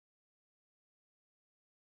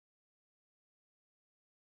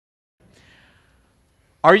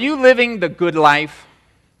Are you living the good life?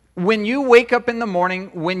 When you wake up in the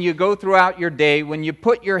morning, when you go throughout your day, when you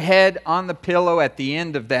put your head on the pillow at the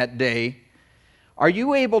end of that day, are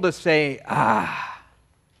you able to say, I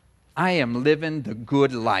am living the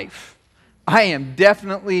good life. I am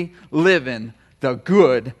definitely living the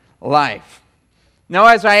good life. Now,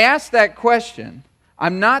 as I ask that question,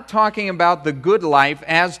 I'm not talking about the good life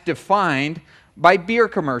as defined by beer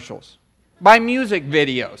commercials, by music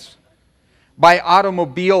videos, by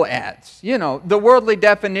automobile ads. You know, the worldly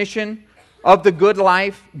definition of the good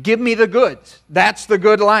life, give me the goods. That's the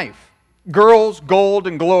good life. Girls, gold,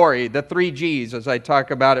 and glory, the 3 G's, as I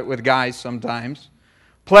talk about it with guys sometimes.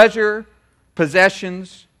 Pleasure,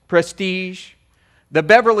 possessions, prestige. The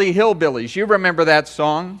Beverly Hillbillies, you remember that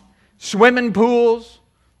song? Swimming pools,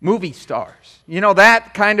 movie stars. You know,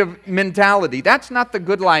 that kind of mentality. That's not the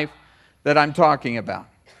good life that I'm talking about.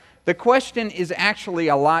 The question is actually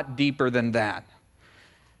a lot deeper than that.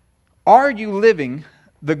 Are you living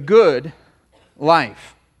the good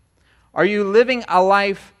life? Are you living a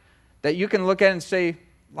life that you can look at and say,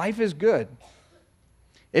 life is good?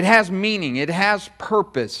 It has meaning. It has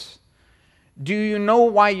purpose. Do you know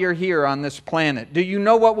why you're here on this planet? Do you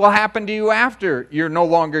know what will happen to you after you're no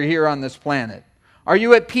longer here on this planet? Are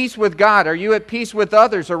you at peace with God? Are you at peace with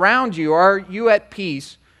others around you? Are you at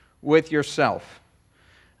peace with yourself?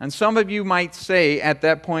 And some of you might say at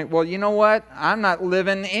that point, well, you know what? I'm not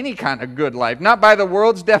living any kind of good life. Not by the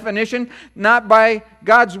world's definition, not by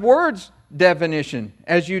God's Word's definition,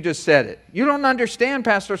 as you just said it. You don't understand,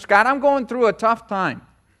 Pastor Scott. I'm going through a tough time.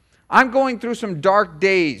 I'm going through some dark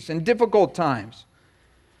days and difficult times.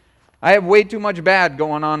 I have way too much bad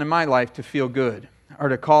going on in my life to feel good, or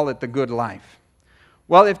to call it the good life.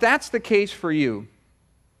 Well, if that's the case for you,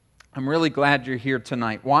 I'm really glad you're here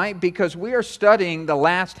tonight. Why? Because we are studying the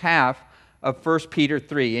last half of 1 Peter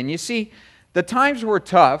 3. And you see, the times were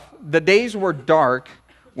tough, the days were dark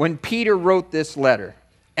when Peter wrote this letter.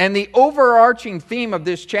 And the overarching theme of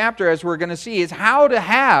this chapter, as we're going to see, is how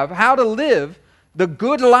to live the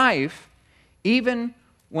good life even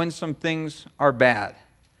when some things are bad.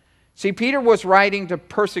 See, Peter was writing to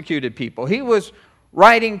persecuted people. He was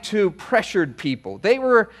writing to pressured people. They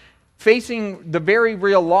were facing the very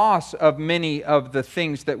real loss of many of the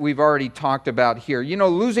things that we've already talked about here. You know,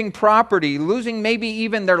 losing property, losing maybe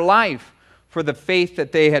even their life for the faith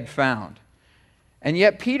that they had found. And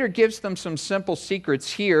yet Peter gives them some simple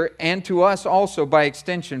secrets here, and to us also by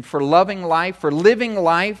extension, for loving life, for living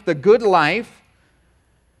life, the good life,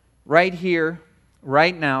 right here,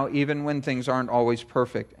 right now, even when things aren't always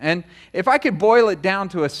perfect. And if I could boil it down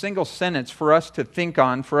to a single sentence for us to think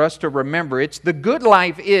on, for us to remember, it's the good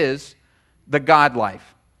life is the God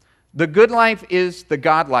life. The good life is the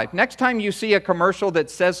God life. Next time you see a commercial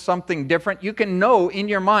that says something different, you can know in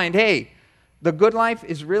your mind, hey, the good life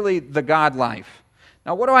is really the God life.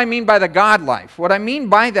 Now, what do I mean by the God life? What I mean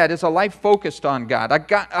by that is a life focused on God,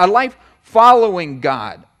 a life following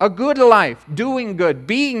God, a good life, doing good,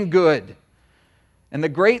 being good. And the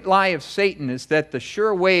great lie of Satan is that the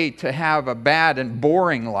sure way to have a bad and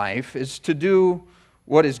boring life is to do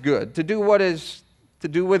what is good, to do what is to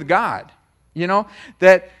do with God. You know,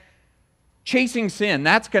 that chasing sin,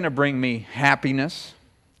 that's going to bring me happiness.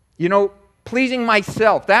 You know, pleasing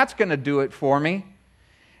myself, that's going to do it for me.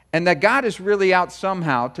 And that God is really out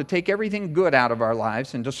somehow to take everything good out of our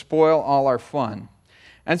lives and to spoil all our fun.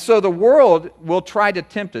 And so the world will try to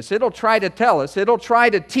tempt us. It'll try to tell us, it'll try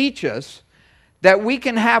to teach us that we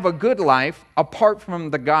can have a good life apart from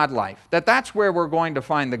the God life. That's where we're going to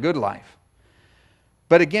find the good life.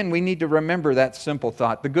 But again, we need to remember that simple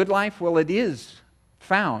thought. The good life, well, it is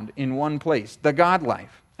found in one place, the God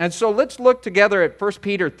life. And so let's look together at 1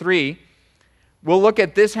 Peter 3. We'll look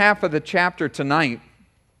at this half of the chapter tonight,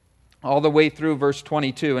 all the way through verse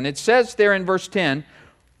 22. And it says there in verse 10,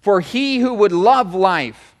 "For he who would love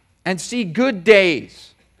life and see good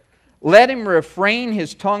days, let him refrain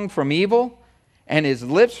his tongue from evil and his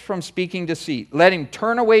lips from speaking deceit. Let him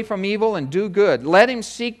turn away from evil and do good. Let him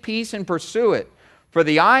seek peace and pursue it. For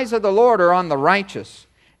the eyes of the Lord are on the righteous,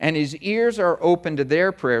 and his ears are open to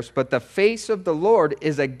their prayers. But the face of the Lord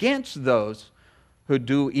is against those who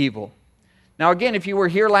do evil." Now again, if you were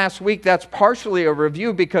here last week, that's partially a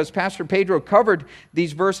review because Pastor Pedro covered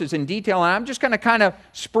these verses in detail. And I'm just going to kind of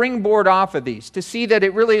springboard off of these to see that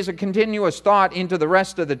it really is a continuous thought into the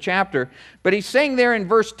rest of the chapter. But he's saying there in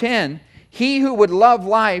verse 10, he who would love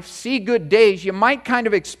life, see good days. You might kind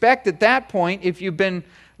of expect at that point, if you've been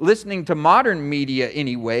listening to modern media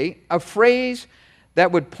anyway, a phrase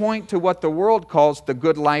that would point to what the world calls the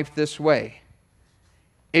good life this way.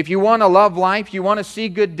 If you want to love life, you want to see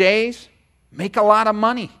good days, make a lot of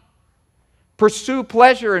money. Pursue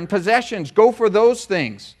pleasure and possessions. Go for those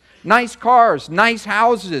things. Nice cars, nice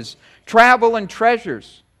houses, travel and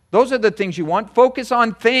treasures. Those are the things you want. Focus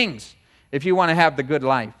on things if you want to have the good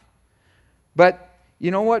life. But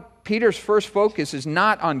you know what? Peter's first focus is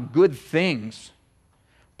not on good things,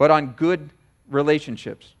 but on good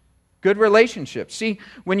relationships. Good relationships. See,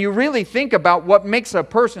 when you really think about what makes a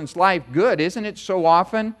person's life good, isn't it so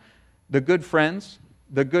often the good friends,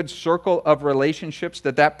 the good circle of relationships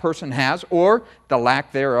that that person has, or the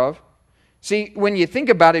lack thereof? See, when you think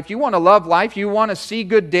about it, if you want to love life, you want to see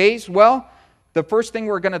good days, well, the first thing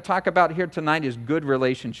we're going to talk about here tonight is good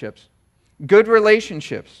relationships. Good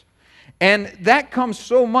relationships. And that comes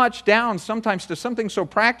so much down sometimes to something so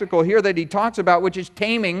practical here that he talks about, which is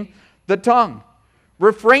taming the tongue.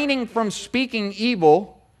 Refraining from speaking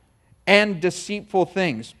evil and deceitful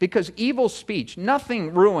things. Because evil speech,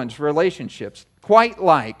 nothing ruins relationships quite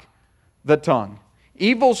like the tongue.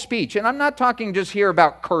 Evil speech. And I'm not talking just here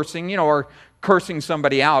about cursing, or cursing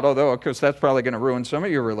somebody out, although, of course, that's probably going to ruin some of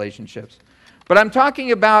your relationships. But I'm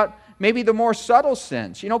talking about maybe the more subtle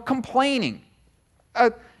sense, complaining.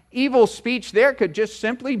 Evil speech there could just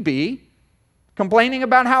simply be complaining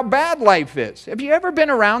about how bad life is. Have you ever been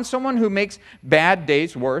around someone who makes bad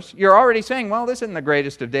days worse? You're already saying, well, this isn't the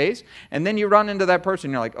greatest of days. And then you run into that person,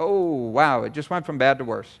 and you're like, oh, wow, it just went from bad to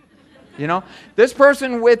worse. This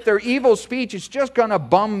person with their evil speech is just going to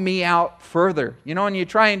bum me out further. And you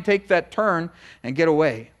try and take that turn and get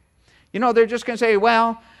away. They're just going to say,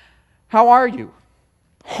 well, how are you?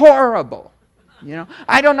 Horrible.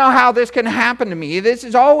 I don't know how this can happen to me. This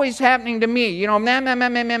is always happening to me. And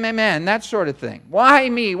that sort of thing. Why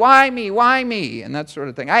me? Why me? Why me? And that sort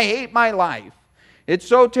of thing. I hate my life. It's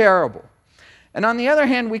so terrible. And on the other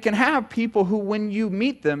hand, we can have people who, when you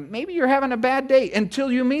meet them, maybe you're having a bad day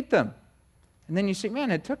until you meet them. And then you say,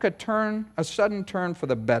 man, it took a sudden turn for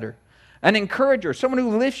the better. An encourager, someone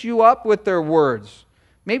who lifts you up with their words.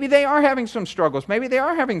 Maybe they are having some struggles. Maybe they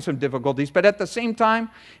are having some difficulties. But at the same time,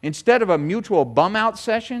 instead of a mutual bum-out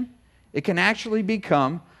session, it can actually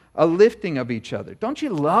become a lifting of each other. Don't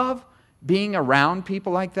you love being around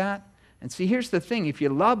people like that? And see, here's the thing. If you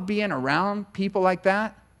love being around people like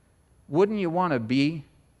that, wouldn't you want to be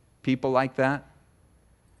people like that?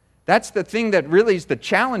 That's the thing that really is the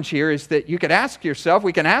challenge here, is that you could ask yourself,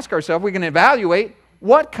 we can ask ourselves, we can evaluate,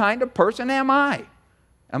 what kind of person am I?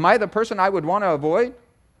 Am I the person I would want to avoid?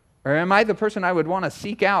 Or am I the person I would want to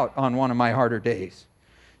seek out on one of my harder days?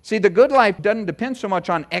 See, the good life doesn't depend so much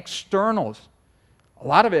on externals. A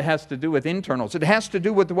lot of it has to do with internals. It has to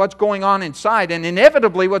do with what's going on inside. And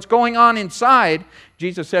inevitably, what's going on inside,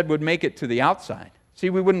 Jesus said, would make it to the outside.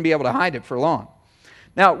 See, we wouldn't be able to hide it for long.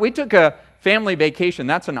 Now, we took a family vacation.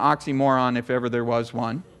 That's an oxymoron if ever there was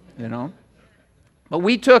one, But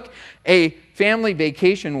we took a family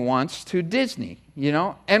vacation once to Disney,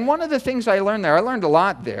 And one of the things I learned there, I learned a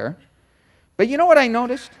lot there. But you know what I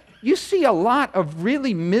noticed? You see a lot of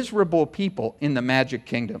really miserable people in the Magic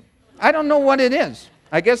Kingdom. I don't know what it is.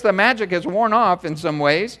 I guess the magic has worn off in some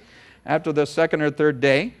ways after the second or third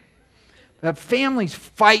day. Families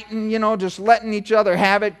fighting, just letting each other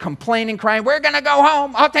have it, complaining, crying, we're going to go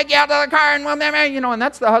home, I'll take you out to the car, and we'll never, and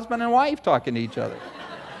that's the husband and wife talking to each other.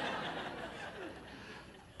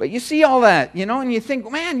 But you see all that, and you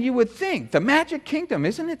think, man, you would think, the Magic Kingdom,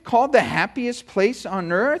 isn't it called the happiest place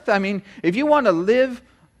on earth? I mean, if you want to live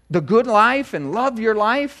the good life and love your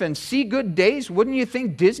life and see good days, wouldn't you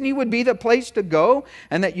think Disney would be the place to go,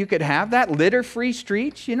 and that you could have that litter-free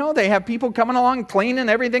streets? They have people coming along cleaning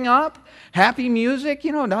everything up, happy music,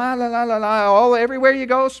 la la la la la, all everywhere you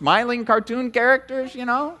go, smiling cartoon characters,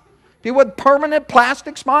 people with permanent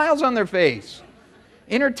plastic smiles on their face.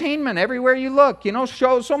 Entertainment everywhere you look,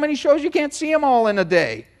 shows, so many shows you can't see them all in a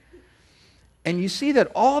day. And you see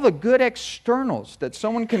that all the good externals that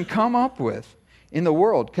someone can come up with in the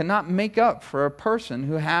world cannot make up for a person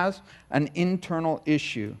who has an internal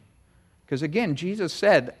issue. Because again, Jesus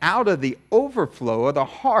said, out of the overflow of the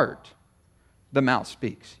heart, the mouth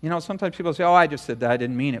speaks. Sometimes people say, oh, I just said that, I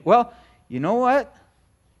didn't mean it. Well, you know what?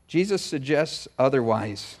 Jesus suggests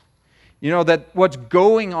otherwise. That what's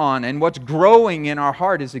going on and what's growing in our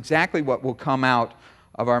heart is exactly what will come out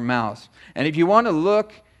of our mouths. And if you want to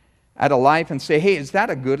look at a life and say, hey, is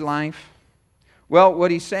that a good life? Well,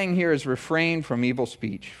 what he's saying here is refrain from evil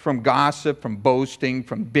speech, from gossip, from boasting,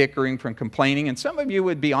 from bickering, from complaining. And some of you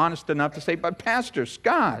would be honest enough to say, but Pastor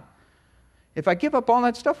Scott, if I give up all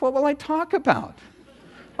that stuff, what will I talk about?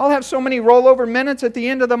 I'll have so many rollover minutes at the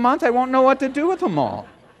end of the month, I won't know what to do with them all.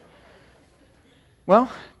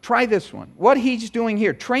 Well, try this one. What he's doing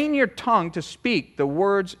here, train your tongue to speak the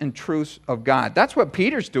words and truths of God. That's what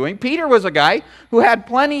Peter's doing. Peter was a guy who had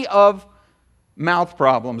plenty of mouth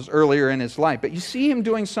problems earlier in his life. But you see him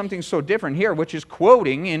doing something so different here, which is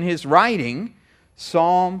quoting in his writing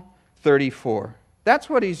Psalm 34. That's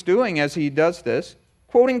what he's doing as he does this,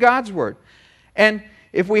 quoting God's word. And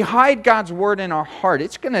if we hide God's word in our heart,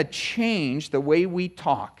 it's going to change the way we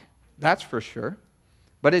talk. That's for sure.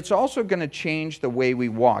 But it's also going to change the way we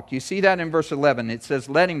walk. You see that in verse 11. It says,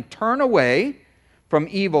 let him turn away from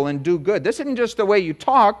evil and do good. This isn't just the way you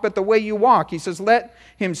talk, but the way you walk. He says, let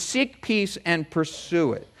him seek peace and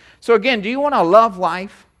pursue it. So again, do you want to love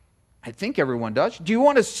life? I think everyone does. Do you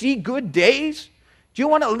want to see good days? Do you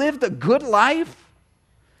want to live the good life?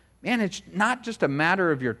 Man, it's not just a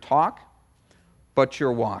matter of your talk, but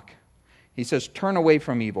your walk. He says, turn away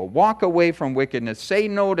from evil. Walk away from wickedness. Say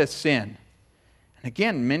no to sin. And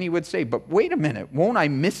again, many would say, but wait a minute, won't I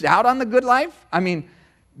miss out on the good life? I mean,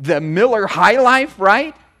 the Miller High life,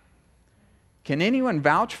 right? Can anyone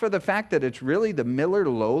vouch for the fact that it's really the Miller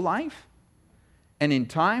Low life? And in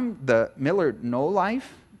time, the Miller No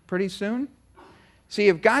life pretty soon? See,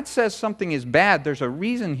 if God says something is bad, there's a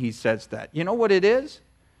reason he says that. You know what it is?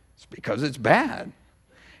 It's because it's bad.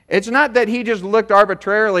 It's not that he just looked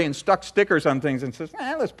arbitrarily and stuck stickers on things and says,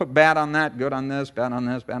 let's put bad on that, good on this, bad on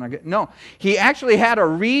this, bad on that. No, he actually had a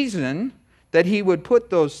reason that he would put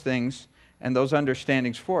those things and those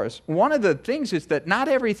understandings for us. One of the things is that not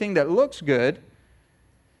everything that looks good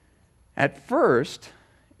at first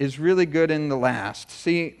is really good in the last.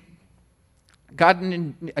 See, God,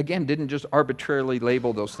 again, didn't just arbitrarily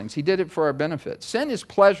label those things. He did it for our benefit. Sin is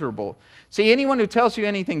pleasurable. See, anyone who tells you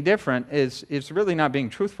anything different is really not being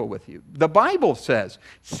truthful with you. The Bible says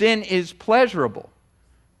sin is pleasurable,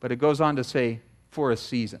 but it goes on to say for a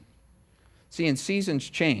season. See, and seasons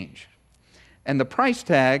change. And the price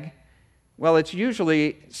tag, well, it's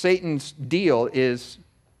usually Satan's deal is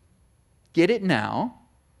get it now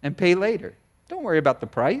and pay later. Don't worry about the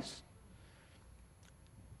price.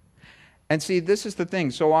 And see, this is the thing.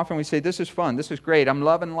 So often we say, this is fun, this is great, I'm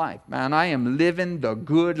loving life. Man, I am living the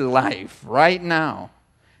good life right now.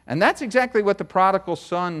 And that's exactly what the prodigal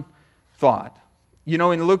son thought. You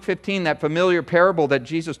know, in Luke 15, that familiar parable that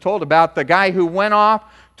Jesus told about the guy who went off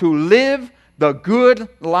to live the good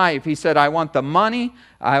life. He said, I want the money,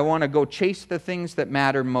 I want to go chase the things that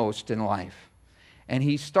matter most in life. And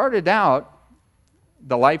he started out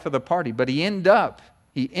the life of the party, but he ended up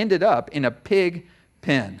in a pig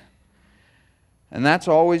pen. And that's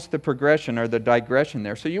always the progression or the digression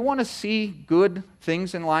there. So you want to see good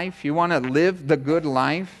things in life? You want to live the good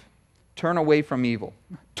life? Turn away from evil.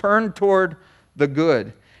 Turn toward the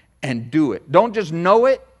good and do it. Don't just know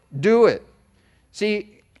it, do it.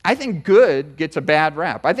 See, I think good gets a bad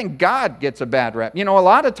rap. I think God gets a bad rap. You know, a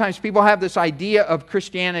lot of times people have this idea of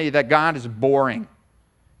Christianity that God is boring.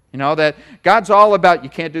 You know, that God's all about you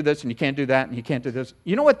can't do this and you can't do that and you can't do this.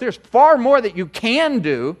 You know what? There's far more that you can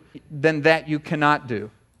do than that you cannot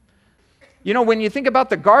do. You know, when you think about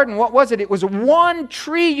the garden, what was it? It was one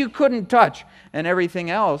tree you couldn't touch and everything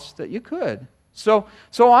else that you could. So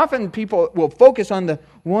often people will focus on the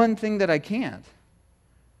one thing that I can't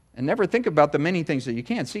and never think about the many things that you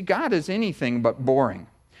can. See, God is anything but boring.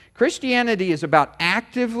 Christianity is about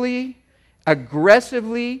actively,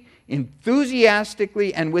 aggressively,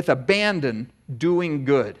 enthusiastically, and with abandon doing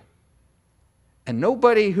good. And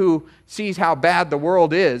nobody who sees how bad the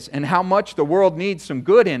world is and how much the world needs some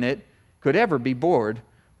good in it could ever be bored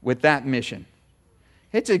with that mission.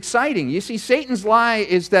 It's exciting. You see, Satan's lie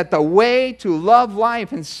is that the way to love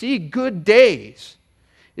life and see good days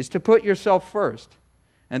is to put yourself first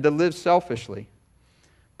and to live selfishly.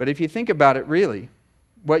 But if you think about it really,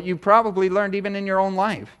 what you probably learned even in your own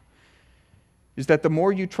life is that the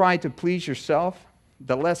more you try to please yourself,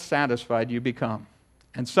 the less satisfied you become.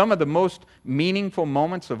 And some of the most meaningful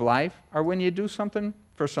moments of life are when you do something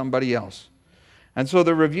for somebody else. And so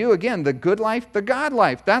the review, again, the good life, the God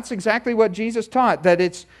life, that's exactly what Jesus taught, that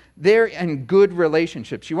it's there in good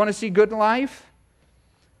relationships. You want to see good life?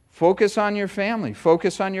 Focus on your family.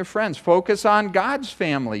 Focus on your friends. Focus on God's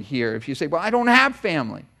family here. If you say, well, I don't have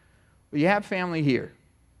family. Well, you have family here.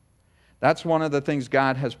 That's one of the things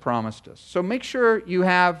God has promised us. So make sure you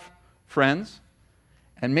have friends,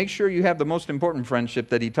 and make sure you have the most important friendship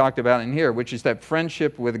that he talked about in here, which is that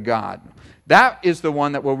friendship with God. That is the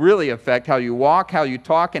one that will really affect how you walk, how you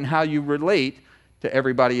talk, and how you relate to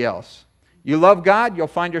everybody else. You love God, you'll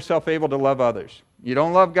find yourself able to love others. You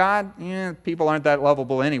don't love God, people aren't that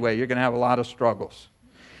lovable anyway. You're going to have a lot of struggles.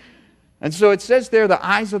 And so it says there, the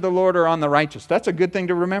eyes of the Lord are on the righteous. That's a good thing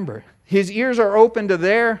to remember. His ears are open to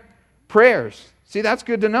their prayers. See, that's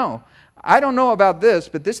good to know. I don't know about this,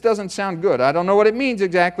 but this doesn't sound good. I don't know what it means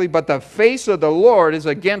exactly, but the face of the Lord is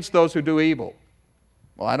against those who do evil.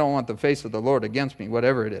 Well, I don't want the face of the Lord against me,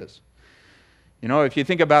 whatever it is. You know, if you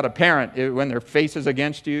think about a parent, when their face is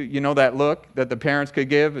against you, you know that look that the parents could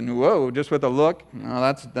give, and whoa, just with a look, no,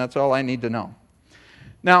 that's all I need to know.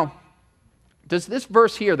 Now, does this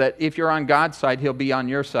verse here that if you're on God's side, He'll be on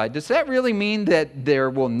your side, does that really mean that there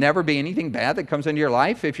will never be anything bad that comes into your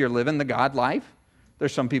life if you're living the God life?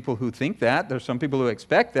 There's some people who think that. There's some people who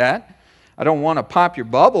expect that. I don't want to pop your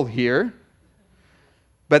bubble here,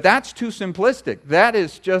 but that's too simplistic. That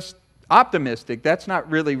is just optimistic. That's not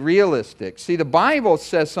really realistic. See, the Bible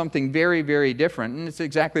says something very, very different, and it's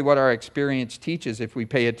exactly what our experience teaches if we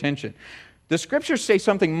pay attention. The Scriptures say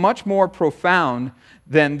something much more profound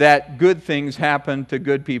than that good things happen to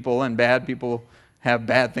good people and bad people have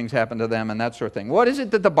bad things happen to them and that sort of thing. What is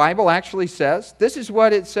it that the Bible actually says? This is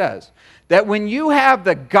what it says. That when you have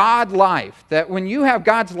the God life, that when you have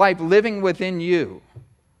God's life living within you,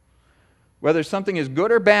 whether something is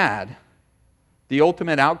good or bad, the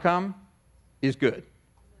ultimate outcome is good.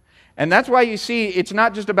 And that's why you see it's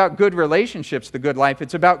not just about good relationships, the good life,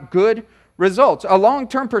 it's about good results. A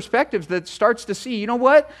long-term perspective that starts to see, you know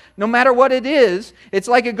what? No matter what it is, it's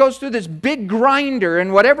like it goes through this big grinder,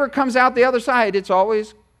 and whatever comes out the other side, it's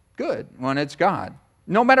always good when it's God.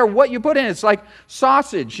 No matter what you put in, it's like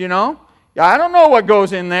sausage, you know? I don't know what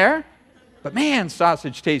goes in there, but man,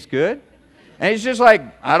 sausage tastes good. And it's just like,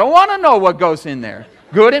 I don't want to know what goes in there.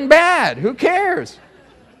 Good and bad, who cares?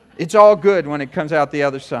 It's all good when it comes out the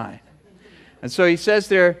other side. And so he says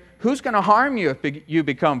there, who's going to harm you if you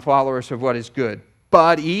become followers of what is good?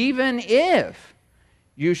 But even if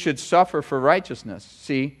you should suffer for righteousness,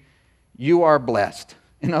 see, you are blessed.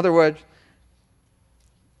 In other words,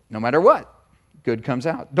 no matter what, good comes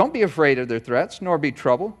out. Don't be afraid of their threats, nor be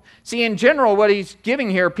troubled. See, in general, what he's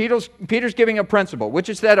giving here, Peter's giving a principle, which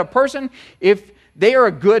is that a person, if they are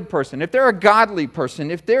a good person, if they're a godly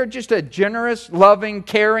person, if they're just a generous, loving,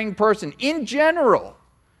 caring person, in general,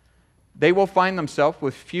 they will find themselves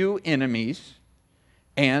with few enemies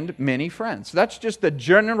and many friends. That's just the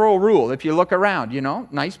general rule. If you look around, you know,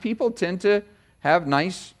 nice people tend to have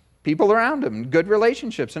nice people around them, good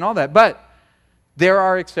relationships and all that. But there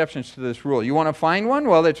are exceptions to this rule. You want to find one?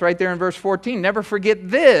 Well, it's right there in verse 14. Never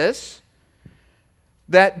forget this,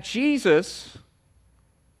 that Jesus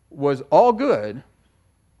was all good,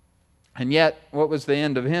 and yet, what was the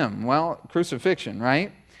end of him? Well, crucifixion,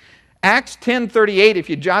 right? Acts 10:38, if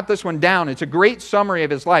you jot this one down, it's a great summary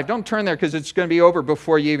of his life. Don't turn there because it's going to be over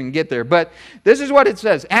before you even get there. But this is what it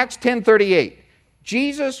says, Acts 10:38.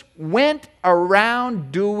 Jesus went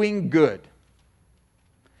around doing good.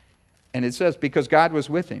 And it says, because God was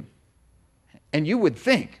with him. And you would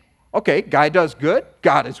think, okay, guy does good,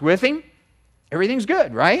 God is with him, everything's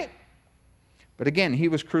good, right? But again, he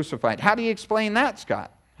was crucified. How do you explain that,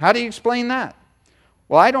 Scott? How do you explain that?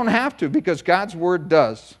 Well, I don't have to, because God's Word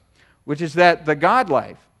does, which is that the God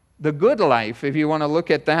life, the good life, if you want to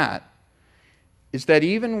look at that, is that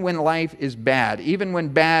even when life is bad, even when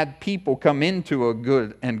bad people come into a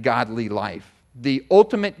good and godly life, the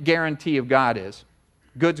ultimate guarantee of God is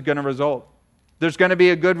good's going to result. There's going to be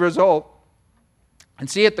a good result. And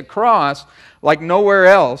see, at the cross, like nowhere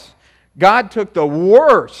else, God took the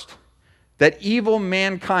worst that evil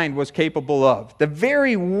mankind was capable of, the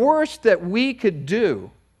very worst that we could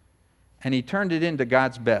do, and he turned it into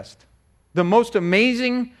God's best. The most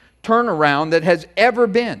amazing turnaround that has ever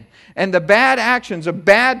been. And the bad actions of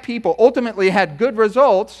bad people ultimately had good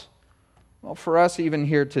results, well, for us even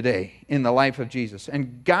here today in the life of Jesus.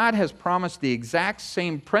 And God has promised the exact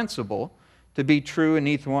same principle to be true in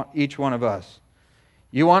each one of us.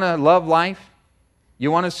 You want to love life? You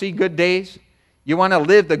want to see good days? You want to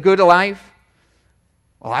live the good life?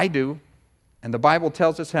 Well, I do. And the Bible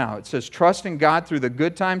tells us how. It says, trust in God through the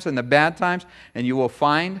good times and the bad times, and you will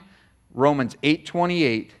find Romans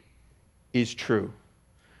 8:28 is true.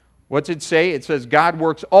 What's it say? It says God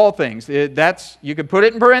works all things. You could put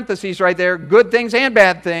it in parentheses right there, good things and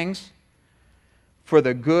bad things, for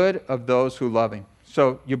the good of those who love him.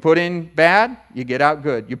 So you put in bad, you get out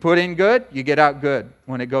good. You put in good, you get out good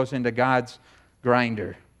when it goes into God's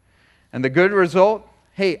grinder. And the good result,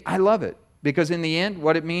 hey, I love it. Because in the end,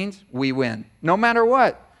 what it means, we win. No matter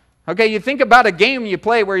what. Okay, you think about a game you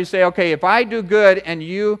play where you say, okay, if I do good and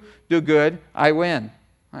you do good, I win.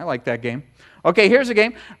 I like that game. Okay, here's a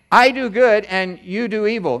game. I do good and you do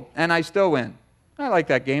evil, and I still win. I like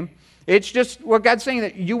that game. It's just what God's saying,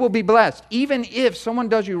 that you will be blessed. Even if someone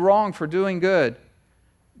does you wrong for doing good,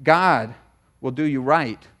 God will do you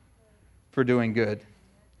right for doing good.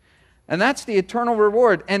 And that's the eternal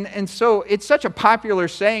reward. And so it's such a popular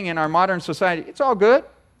saying in our modern society. It's all good.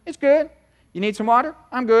 It's good. You need some water?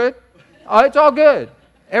 I'm good. Oh, it's all good.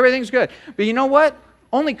 Everything's good. But you know what?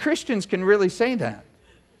 Only Christians can really say that.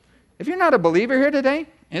 If you're not a believer here today,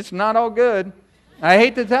 it's not all good. I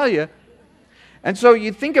hate to tell you. And so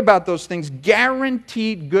you think about those things,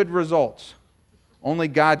 guaranteed good results. Only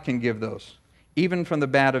God can give those, even from the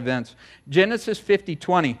bad events. Genesis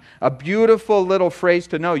 50:20, a beautiful little phrase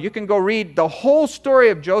to know. You can go read the whole story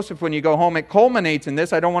of Joseph when you go home. It culminates in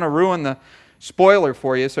this. I don't want to ruin the spoiler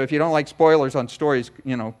for you, so if you don't like spoilers on stories,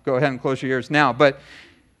 go ahead and close your ears now. But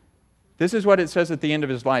this is what it says at the end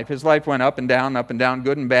of his life. His life went up and down,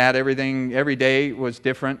 good and bad. Everything, every day was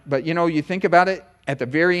different. But you think about it, at the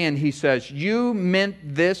very end he says, you meant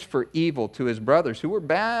this for evil to his brothers, who were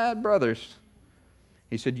bad brothers.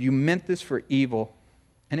 He said, you meant this for evil,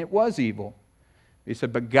 and it was evil. He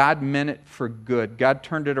said, but God meant it for good. God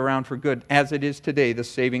turned it around for good, as it is today, the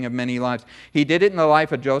saving of many lives. He did it in the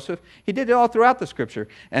life of Joseph. He did it all throughout the Scripture.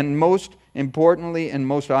 And most importantly and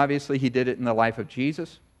most obviously, he did it in the life of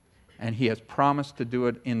Jesus. And he has promised to do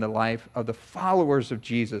it in the life of the followers of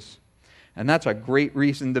Jesus. And that's a great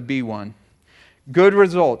reason to be one. Good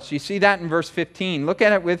results. You see that in verse 15. Look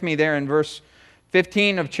at it with me there in verse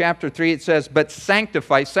 15 of chapter 3. It says, but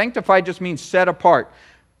sanctify. Sanctify just means set apart.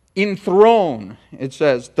 Enthrone, it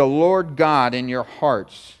says, the Lord God in your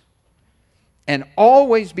hearts. And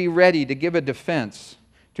always be ready to give a defense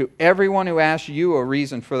to everyone who asks you a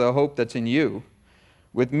reason for the hope that's in you,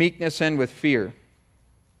 with meekness and with fear.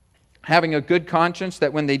 Having a good conscience,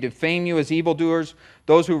 that when they defame you as evildoers,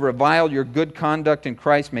 those who revile your good conduct in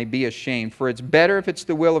Christ may be ashamed. For it's better, if it's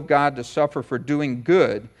the will of God, to suffer for doing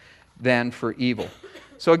good than for evil.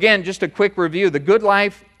 So again, just a quick review. The good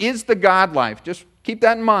life is the God life. Just keep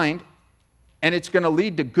that in mind. And it's going to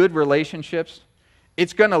lead to good relationships.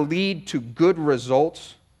 It's going to lead to good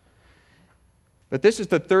results. But this is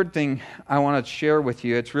the third thing I want to share with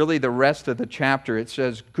you. It's really the rest of the chapter. It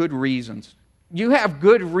says good reasons. You have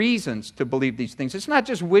good reasons to believe these things. It's not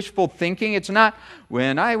just wishful thinking. It's not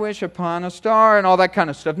when I wish upon a star and all that kind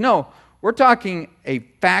of stuff. No, we're talking a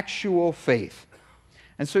factual faith.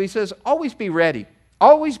 And so he says, always be ready.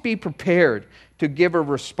 Always be prepared to give a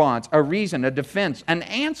response, a reason, a defense, an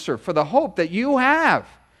answer for the hope that you have.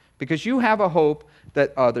 Because you have a hope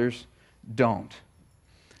that others don't.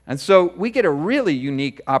 And so we get a really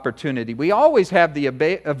unique opportunity. We always have the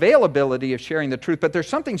availability of sharing the truth, but there's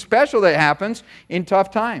something special that happens in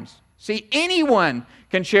tough times. See, anyone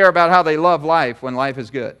can share about how they love life when life is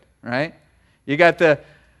good, right? You got the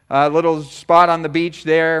little spot on the beach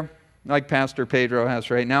there, like Pastor Pedro has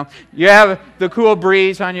right now. You have the cool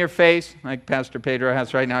breeze on your face, like Pastor Pedro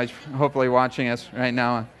has right now. He's hopefully watching us right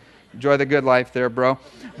now. Enjoy the good life there, bro.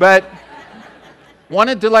 But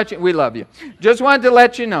wanted to let you, we love you. Just wanted to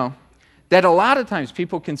let you know that a lot of times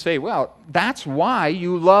people can say, well, that's why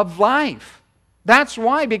you love life. That's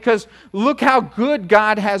why, because look how good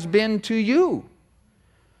God has been to you.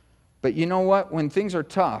 But you know what? When things are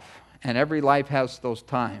tough, and every life has those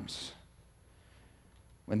times,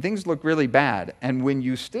 when things look really bad, and when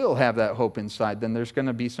you still have that hope inside, then there's going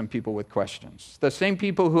to be some people with questions. The same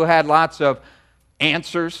people who had lots of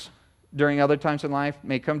answers during other times in life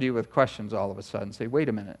may come to you with questions all of a sudden. Say, wait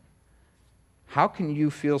a minute. How can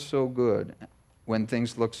you feel so good when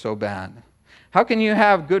things look so bad? How can you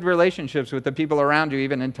have good relationships with the people around you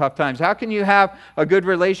even in tough times? How can you have a good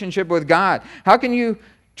relationship with God? How can you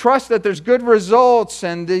trust that there's good results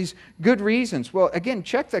and these good reasons? Well, again,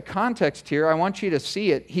 check the context here. I want you to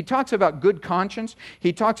see it. He talks about good conscience.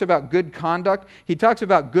 He talks about good conduct. He talks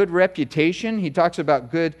about good reputation. He talks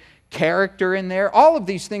about good character in there. All of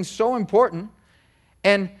these things so important.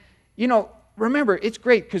 And, remember, it's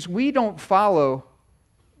great because we don't follow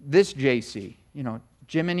this JC,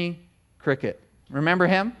 Jiminy Cricket. Remember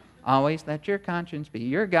him? Always let your conscience be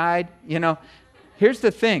your guide. Here's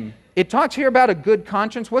the thing. It talks here about a good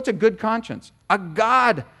conscience. What's a good conscience? A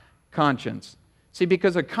God conscience. See,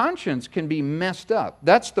 because a conscience can be messed up.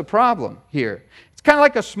 That's the problem here. It's kind of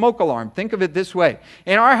like a smoke alarm. Think of it this way.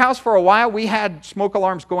 In our house for a while, we had smoke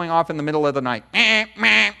alarms going off in the middle of the night.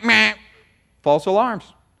 False alarms.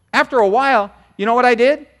 After a while, you know what I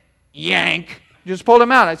did? Yank. Just pulled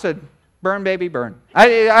them out. I said, burn, baby, burn. I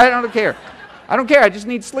don't care. I don't care. I just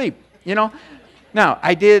need sleep, Now,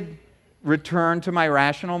 I did return to my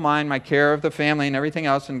rational mind, my care of the family and everything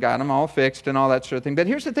else, and got them all fixed and all that sort of thing. But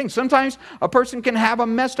here's the thing. Sometimes a person can have a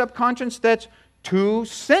messed up conscience that's too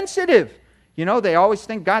sensitive. They always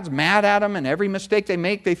think God's mad at them, and every mistake they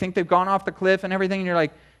make, they think they've gone off the cliff and everything, and you're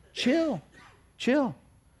like, chill.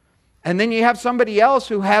 And then you have somebody else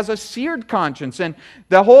who has a seared conscience, and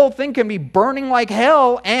the whole thing can be burning like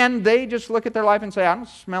hell, and they just look at their life and say, I don't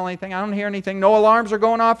smell anything, I don't hear anything, no alarms are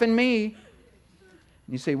going off in me.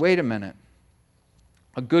 And you say, wait a minute.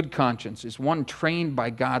 A good conscience is one trained by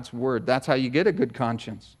God's word. That's how you get a good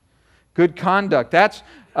conscience. Good conduct. That's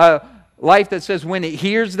a life that says when it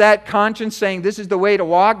hears that conscience saying this is the way to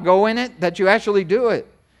walk, go in it, that you actually do it.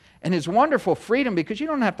 And it's wonderful freedom because you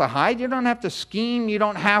don't have to hide, you don't have to scheme, you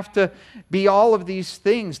don't have to be all of these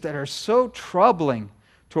things that are so troubling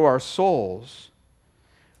to our souls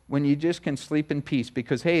when you just can sleep in peace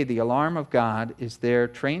because, hey, the alarm of God is there,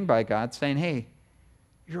 trained by God, saying, hey,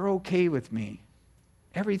 you're okay with me.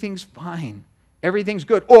 Everything's fine. Everything's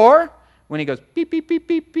good. Or when he goes, beep, beep, beep,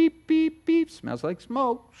 beep, beep, beep, beep, smells like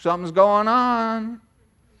smoke, something's going on.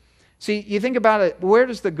 See, you think about it, where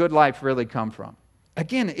does the good life really come from?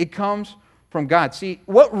 Again, it comes from God. See,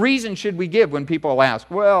 what reason should we give when people ask,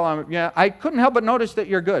 well, yeah, I couldn't help but notice that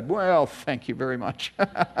you're good. Well, thank you very much.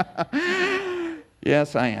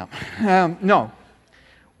 Yes, I am. No.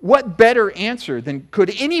 What better answer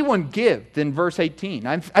could anyone give than verse 18?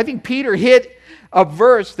 I think Peter hit a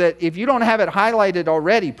verse that if you don't have it highlighted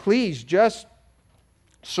already, please just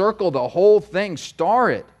circle the whole thing, star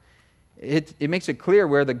it. It makes it clear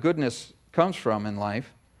where the goodness comes from in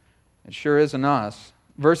life. It sure isn't us.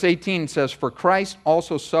 Verse 18 says, for Christ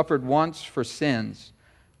also suffered once for sins,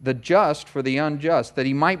 the just for the unjust, that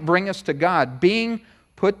he might bring us to God, being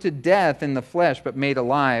put to death in the flesh, but made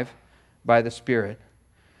alive by the Spirit.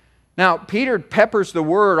 Now, Peter peppers the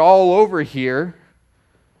word all over here,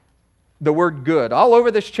 the word good, all over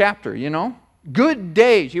this chapter, you know. Good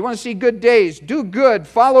days. You want to see good days? Do good.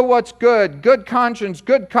 Follow what's good. Good conscience,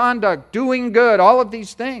 good conduct, doing good, all of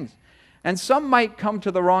these things. And some might come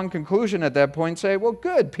to the wrong conclusion at that point and say, well,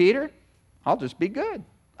 good, Peter. I'll just be good.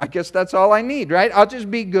 I guess that's all I need, right? I'll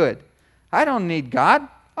just be good. I don't need God.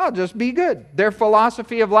 I'll just be good. Their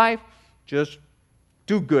philosophy of life, just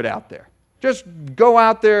do good out there. Just go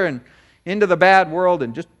out there and into the bad world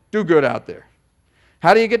and just do good out there.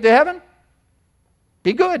 How do you get to heaven?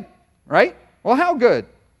 Be good, right? Well, how good?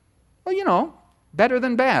 Well, you know, better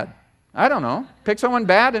than bad. I don't know. Pick someone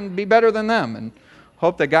bad and be better than them and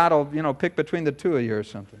hope that God will, you know, pick between the two of you or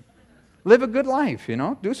something. Live a good life, you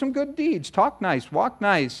know. Do some good deeds. Talk nice. Walk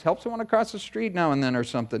nice. Help someone across the street now and then or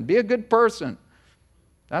something. Be a good person.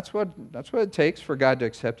 That's what it takes for God to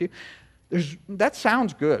accept you. That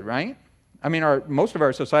sounds good, right? I mean, most of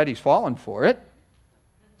our society's fallen for it.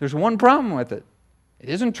 There's one problem with it. It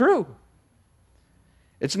isn't true.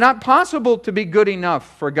 It's not possible to be good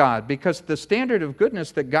enough for God because the standard of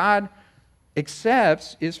goodness that God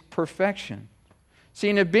accepts is perfection. See,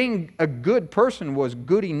 and if being a good person was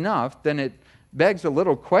good enough, then it begs a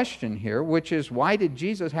little question here, which is, why did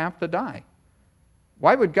Jesus have to die?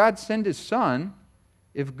 Why would God send his son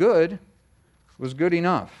if good was good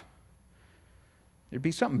enough? There'd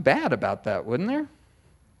be something bad about that, wouldn't there?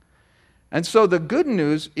 And so the good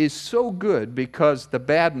news is so good because the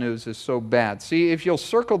bad news is so bad. See, if you'll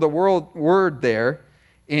circle the word there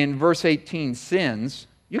in verse 18, sins,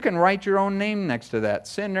 you can write your own name next to that.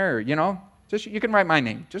 Sinner, you know. You can write my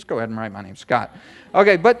name. Just go ahead and write my name, Scott.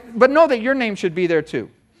 Okay, but know that your name should be there too.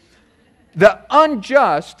 The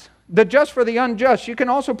unjust, the just for the unjust, you can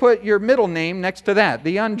also put your middle name next to that,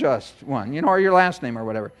 the unjust one, you know, or your last name or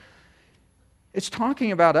whatever. It's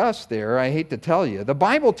talking about us there, I hate to tell you. The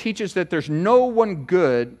Bible teaches that there's no one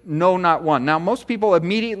good, no, not one. Now, most people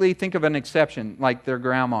immediately think of an exception, like their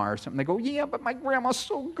grandma or something. They go, yeah, but my grandma's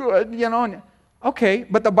so good, you know. Okay,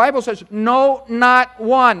 but the Bible says, no, not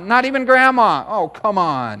one, not even grandma. Oh, come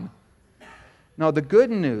on. No, the good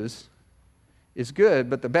news is good,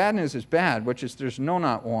 but the bad news is bad, which is there's no,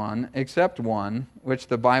 not one, except one, which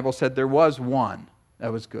the Bible said there was one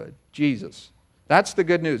that was good, Jesus. That's the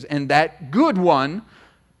good news. And that good one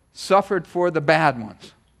suffered for the bad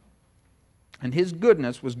ones. And his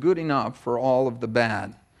goodness was good enough for all of the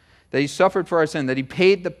bad. That he suffered for our sin, that he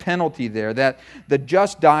paid the penalty there, that the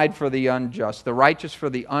just died for the unjust, the righteous for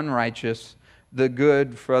the unrighteous, the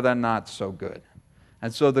good for the not so good.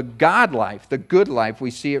 And so the God life, the good life, we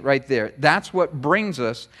see it right there. That's what brings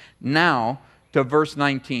us now to verse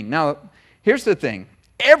 19. Now, here's the thing.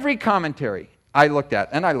 Every commentary I looked at,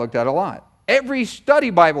 and I looked at a lot. Every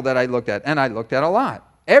study Bible that I looked at, and I looked at a lot.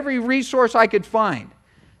 Every resource I could find.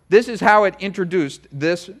 This is how it introduced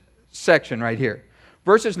this section right here.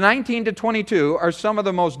 Verses 19 to 22 are some of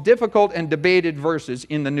the most difficult and debated verses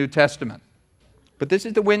in the New Testament. But this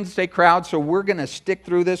is the Wednesday crowd, so we're going to stick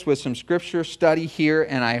through this with some scripture study here,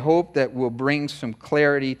 and I hope that will bring some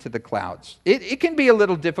clarity to the clouds. It can be a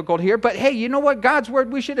little difficult here, but hey, you know what? God's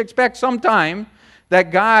Word, we should expect sometime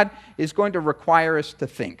that God is going to require us to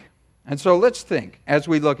think. And so let's think as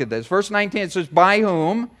we look at this. Verse 19, it says, by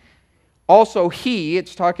whom also he,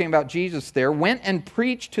 it's talking about Jesus there, went and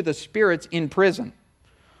preached to the spirits in prison,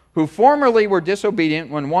 who formerly were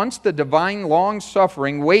disobedient when once the divine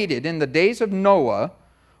long-suffering waited in the days of Noah,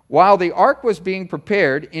 while the ark was being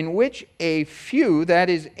prepared, in which a few, that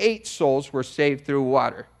is 8 souls, were saved through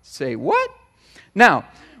water. Say, what? Now,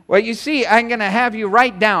 what you see, I'm going to have you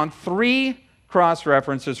write down 3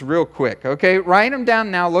 cross-references real quick, okay? Write them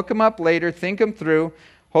down now, look them up later, think them through.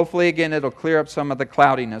 Hopefully, again, it'll clear up some of the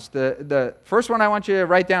cloudiness. The first one I want you to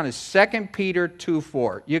write down is 2 Peter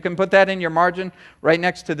 2:4. You can put that in your margin right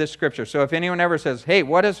next to this scripture. So if anyone ever says, hey,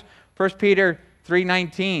 what does 1 Peter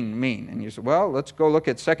 3:19 mean? And you say, well, let's go look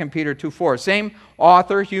at 2 Peter 2:4. Same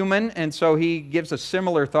author, human, and so he gives a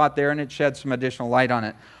similar thought there, and it sheds some additional light on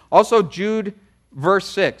it. Also, Jude verse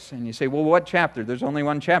 6. And you say, well, what chapter? There's only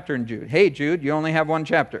one chapter in Jude. Hey, Jude, you only have one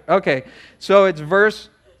chapter. Okay, so it's verse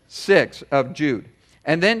 6 of Jude.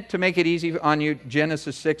 And then, to make it easy on you,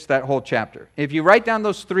 Genesis 6, that whole chapter. If you write down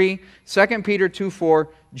those 3, 2 Peter 2:4,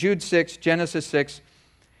 Jude 6, Genesis 6,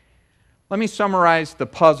 let me summarize the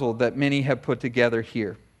puzzle that many have put together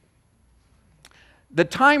here. The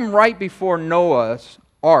time right before Noah's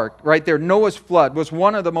ark, right there, Noah's flood, was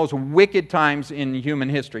one of the most wicked times in human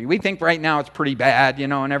history. We think right now it's pretty bad, you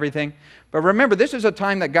know, and everything. But remember, this is a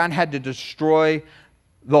time that God had to destroy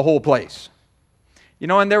the whole place. You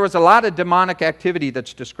know, and there was a lot of demonic activity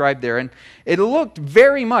that's described there. And it looked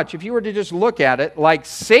very much, if you were to just look at it, like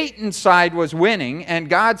Satan's side was winning and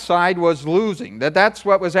God's side was losing. That's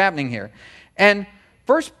what was happening here. And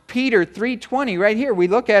 1 Peter 3:20, right here, we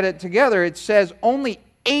look at it together, it says only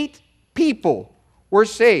 8 people were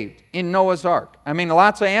saved in Noah's ark. I mean,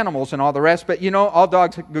 lots of animals and all the rest, but you know, all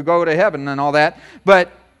dogs could go to heaven and all that.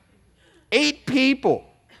 But 8 people,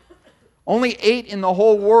 only 8 in the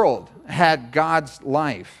whole world had God's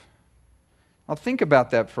life. Now think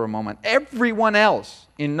about that for a moment. Everyone else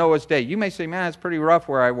in Noah's day, you may say, man, it's pretty rough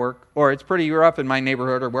where I work, or it's pretty rough in my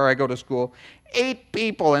neighborhood, or where I go to school. 8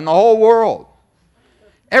 people in the whole world.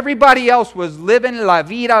 Everybody else was living la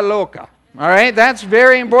vida loca. All right, that's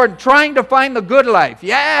very important. Trying to find the good life.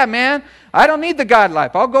 Yeah, man, I don't need the God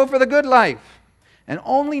life. I'll go for the good life. And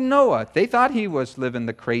only Noah, they thought he was living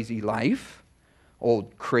the crazy life.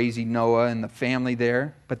 Old crazy Noah and the family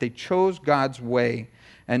there. But they chose God's way.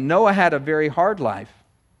 And Noah had a very hard life.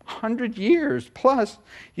 100 years plus.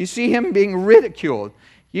 You see him being ridiculed.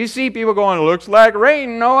 You see people going, looks like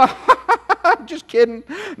rain, Noah. Just kidding.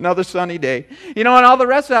 Another sunny day. You know, and all the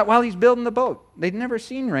rest of that while he's building the boat. They'd never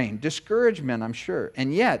seen rain. Discouragement, I'm sure.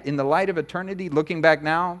 And yet, in the light of eternity, looking back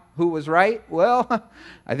now, who was right? Well,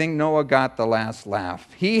 I think Noah got the last laugh.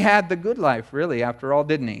 He had the good life, really, after all,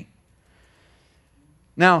 didn't he?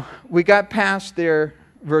 Now, we got past there,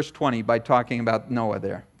 verse 20, by talking about Noah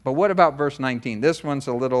there. But what about verse 19? This one's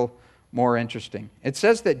a little more interesting. It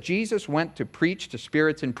says that Jesus went to preach to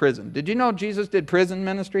spirits in prison. Did you know Jesus did prison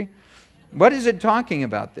ministry? What is it talking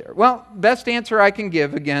about there? Well, best answer I can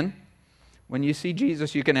give, again, when you see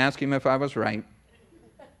Jesus, you can ask him if I was right.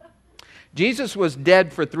 Jesus was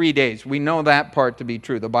dead for 3 days. We know that part to be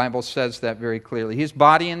true. The Bible says that very clearly. His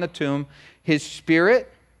body in the tomb, his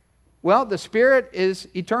spirit, well, the spirit is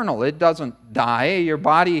eternal. It doesn't die. Your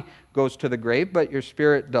body goes to the grave, but your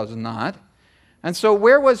spirit does not. And so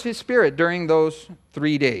where was his spirit during those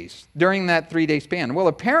 3 days, during that 3-day span? Well,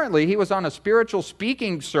 apparently he was on a spiritual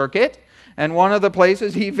speaking circuit, and one of the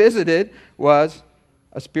places he visited was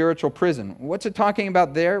a spiritual prison. What's it talking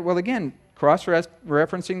about there? Well, again,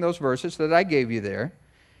 cross-referencing those verses that I gave you there,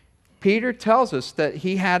 Peter tells us that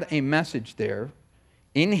he had a message there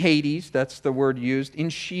in Hades, that's the word used, in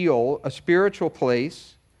Sheol, a spiritual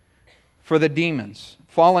place for the demons,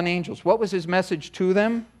 fallen angels. What was his message to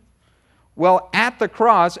them? Well, at the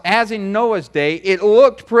cross, as in Noah's day, it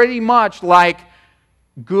looked pretty much like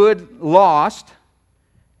good lost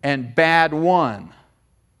and bad won.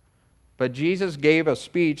 But Jesus gave a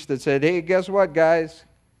speech that said, hey, guess what, guys?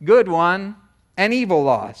 Good won and evil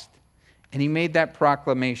lost. And he made that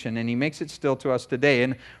proclamation, and he makes it still to us today.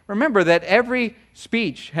 And remember that every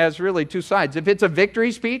speech has really 2 sides. If it's a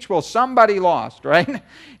victory speech, well, somebody lost, right?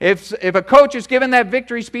 If a coach is giving that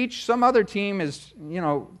victory speech, some other team is, you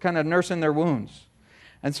know, kind of nursing their wounds.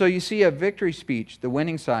 And so you see a victory speech, the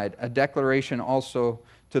winning side, a declaration also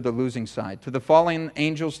to the losing side. To the fallen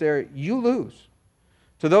angels there, you lose.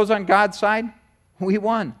 To those on God's side, we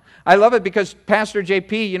won. I love it because Pastor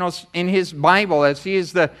JP, you know, in his Bible, as he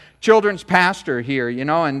is the children's pastor here, you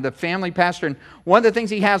know, and the family pastor, and one of the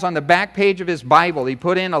things he has on the back page of his Bible, he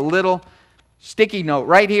put in a little sticky note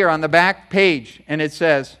right here on the back page, and it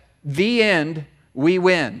says, the end, we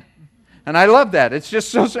win. And I love that. It's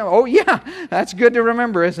just so simple. Oh, yeah, that's good to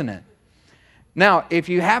remember, isn't it? Now, if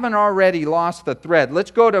you haven't already lost the thread,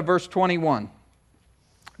 let's go to verse 21.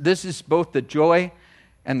 This is both the joy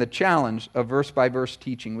and the challenge of verse-by-verse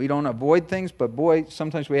teaching. We don't avoid things, but boy,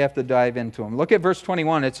 sometimes we have to dive into them. Look at verse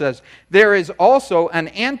 21. It says, there is also an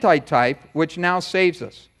antitype which now saves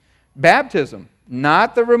us. Baptism,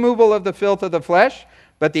 not the removal of the filth of the flesh,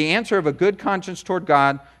 but the answer of a good conscience toward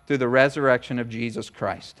God through the resurrection of Jesus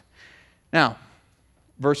Christ. Now,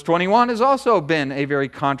 verse 21 has also been a very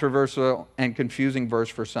controversial and confusing verse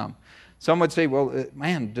for some. Some would say, well,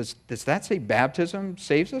 man, does that say baptism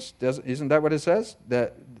saves us? Isn't that what it says?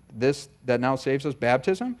 That now saves us,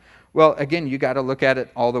 baptism? Well, again, you got to look at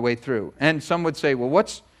it all the way through. And some would say, well,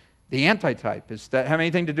 what's the antitype? Does that have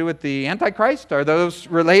anything to do with the Antichrist? Are those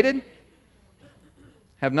related?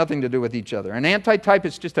 Have nothing to do with each other. An antitype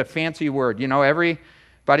is just a fancy word. You know,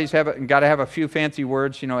 everybody's got to have a few fancy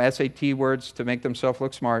words, you know, SAT words to make themselves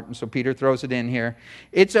look smart. And so Peter throws it in here.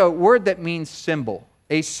 It's a word that means symbol,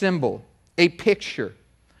 a picture.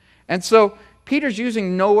 And so Peter's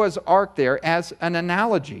using Noah's Ark there as an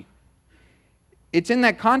analogy. It's in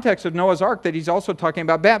that context of Noah's Ark that he's also talking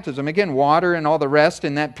about baptism. Again, water and all the rest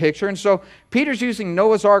in that picture. And so Peter's using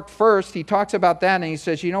Noah's Ark first. He talks about that and he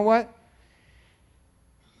says, you know what?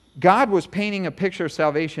 God was painting a picture of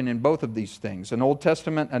salvation in both of these things. An Old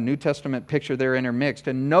Testament, a New Testament picture there intermixed.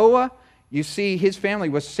 And Noah, you see, his family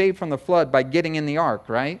was saved from the flood by getting in the ark,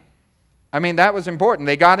 right? I mean, that was important.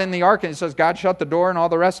 They got in the ark and it says God shut the door and all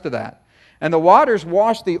the rest of that. And the waters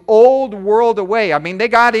washed the old world away. I mean, they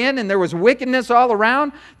got in and there was wickedness all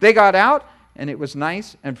around. They got out and it was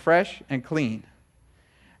nice and fresh and clean.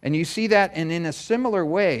 And you see that, and in a similar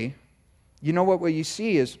way, you know what you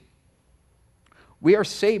see is we are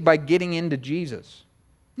saved by getting into Jesus,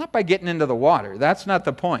 not by getting into the water. That's not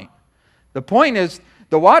the point. The point is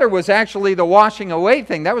the water was actually the washing away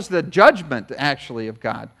thing. That was the judgment, actually, of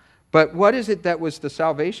God. But what is it that was the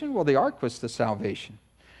salvation? Well, the ark was the salvation.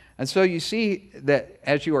 And so you see that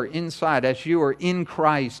as you are inside, as you are in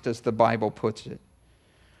Christ, as the Bible puts it.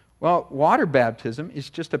 Well, water baptism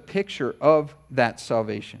is just a picture of that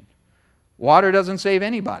salvation. Water doesn't save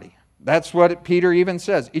anybody. That's what Peter even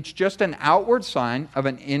says. It's just an outward sign of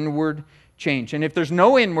an inward change. And if there's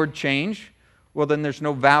no inward change, well, then there's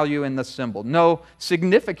no value in the symbol, no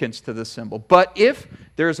significance to the symbol. But if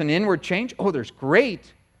there's an inward change, oh, there's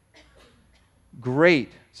great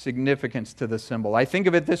significance to the symbol. I think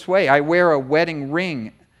of it this way. I wear a wedding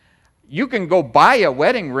ring. You can go buy a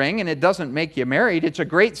wedding ring and it doesn't make you married. It's a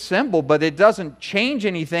great symbol, but it doesn't change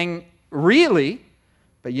anything really.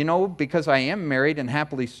 But you know, because I am married and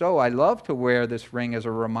happily so, I love to wear this ring as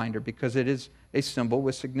a reminder because it is a symbol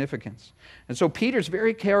with significance. And so Peter's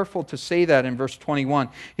very careful to say that in verse 21.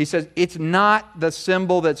 He says, it's not the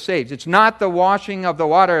symbol that saves. It's not the washing of the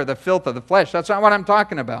water or the filth of the flesh. That's not what I'm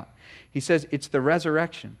talking about. He says it's the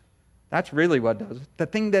resurrection. That's really what does it. The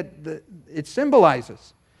thing that it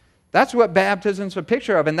symbolizes. That's what baptism's a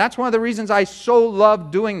picture of, and that's one of the reasons I so love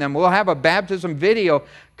doing them. We'll have a baptism video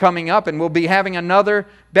coming up, and we'll be having another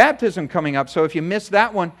baptism coming up. So if you miss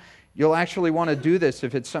that one, you'll actually want to do this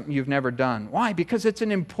if it's something you've never done. Why? Because it's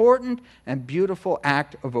an important and beautiful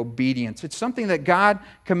act of obedience. It's something that God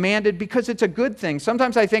commanded because it's a good thing.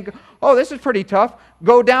 Sometimes I think, oh, this is pretty tough.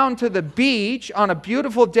 Go down to the beach on a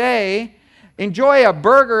beautiful day, enjoy a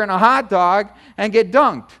burger and a hot dog, and get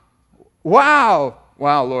dunked. Wow,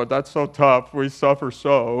 Lord, that's so tough. We suffer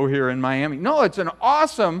so here in Miami. No, it's an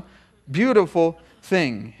awesome, beautiful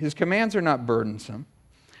thing. His commands are not burdensome.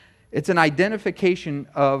 It's an identification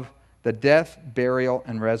of the death, burial,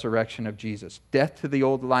 and resurrection of Jesus. Death to the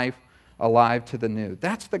old life, alive to the new.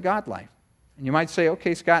 That's the God life. And you might say,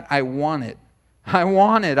 okay, Scott, I want it. I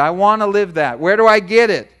want to live that. Where do I get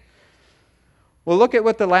it? Well, look at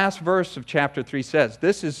what the last verse of chapter 3 says.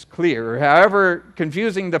 This is clear. However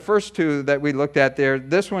confusing the first two that we looked at there,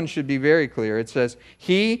 this one should be very clear. It says,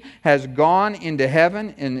 He has gone into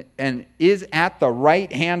heaven and is at the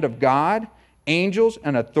right hand of God, angels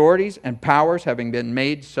and authorities and powers having been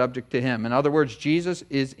made subject to Him. In other words, Jesus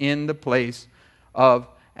is in the place of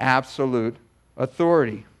absolute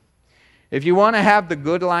authority. If you want to have the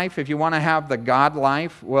good life, if you want to have the God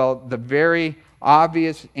life, well, the very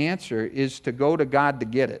obvious answer is to go to God to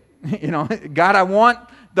get it. You know, God, I want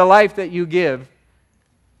the life that you give.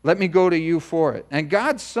 Let me go to you for it. And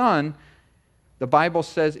God's Son, the Bible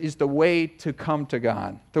says, is the way to come to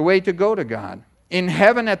God, the way to go to God. In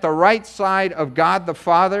heaven, at the right side of God the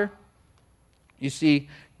Father, you see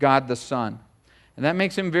God the Son. And that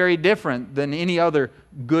makes Him very different than any other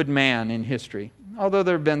good man in history. Although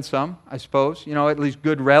there have been some, I suppose, you know, at least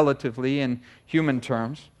good relatively in human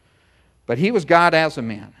terms. But He was God as a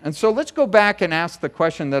man. And so let's go back and ask the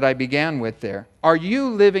question that I began with there. Are you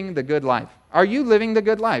living the good life? Are you living the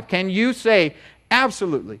good life? Can you say,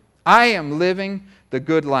 absolutely, I am living the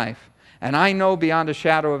good life. And I know beyond a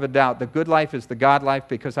shadow of a doubt the good life is the God life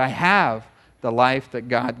because I have the life that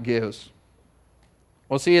God gives.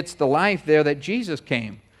 Well, see, it's the life there that Jesus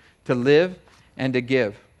came to live and to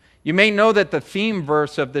give. You may know that the theme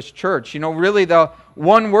verse of this church, really the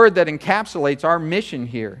one word that encapsulates our mission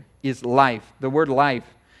here is life, the word life.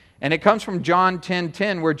 And it comes from John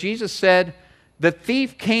 10:10, where Jesus said, the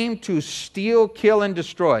thief came to steal, kill, and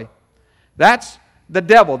destroy. That's the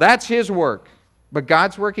devil. That's his work. But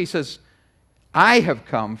God's work, he says, I have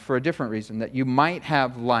come for a different reason, that you might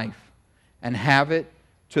have life and have it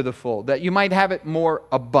to the full, that you might have it more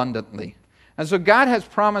abundantly. And so God has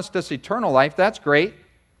promised us eternal life. That's great.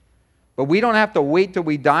 But we don't have to wait till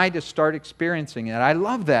we die to start experiencing it. I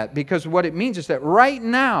love that because what it means is that right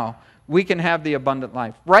now we can have the abundant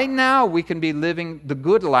life. Right now we can be living the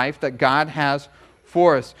good life that God has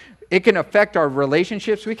for us. It can affect our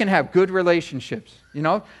relationships. We can have good relationships.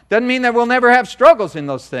 Doesn't mean that we'll never have struggles in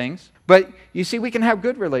those things. But you see, we can have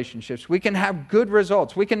good relationships. We can have good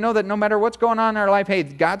results. We can know that no matter what's going on in our life, hey,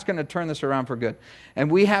 God's going to turn this around for good.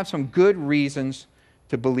 And we have some good reasons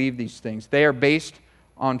to believe these things. They are based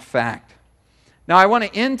on fact. Now, I want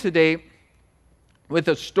to end today with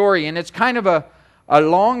a story, and it's kind of a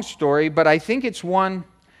long story, but I think it's one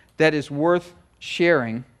that is worth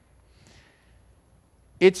sharing.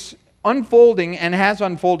 It's unfolding and has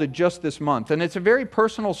unfolded just this month, and it's a very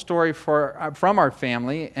personal story from our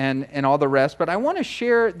family and all the rest, but I want to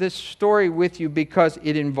share this story with you because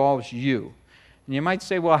it involves you. And you might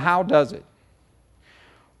say, well, how does it?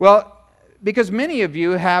 Well, because many of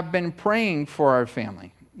you have been praying for our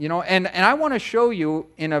family. And I want to show you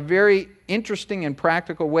in a very interesting and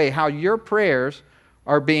practical way how your prayers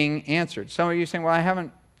are being answered. Some of you are saying, well, I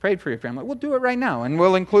haven't prayed for your family. We'll do it right now, and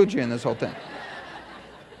we'll include you in this whole thing.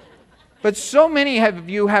 But so many of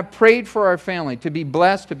you have prayed for our family to be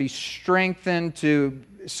blessed, to be strengthened, to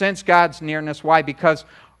sense God's nearness. Why? Because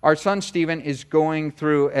our son Stephen is going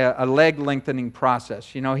through a leg lengthening process.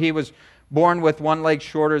 He was born with one leg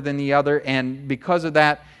shorter than the other, and because of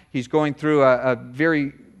that, he's going through a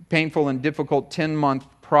very painful and difficult 10-month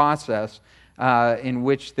process in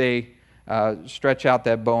which they stretch out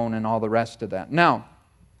that bone and all the rest of that. Now,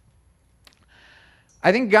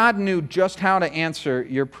 I think God knew just how to answer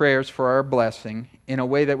your prayers for our blessing in a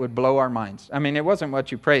way that would blow our minds. I mean, it wasn't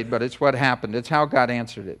what you prayed, but it's what happened. It's how God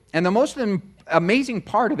answered it. And the most amazing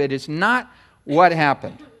part of it is not what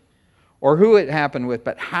happened or who it happened with,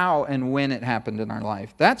 but how and when it happened in our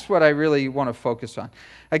life. That's what I really want to focus on.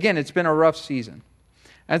 Again, it's been a rough season.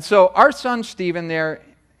 And so our son Stephen there,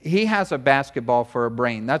 he has a basketball for a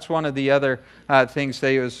brain. That's one of the other things that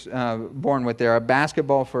he was born with there, a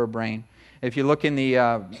basketball for a brain. If you look in the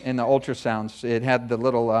ultrasounds, it had the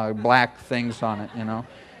little black things on it,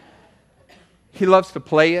 He loves to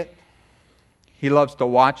play it. He loves to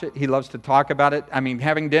watch it. He loves to talk about it. I mean,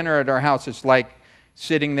 having dinner at our house is like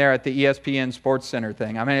sitting there at the ESPN Sports Center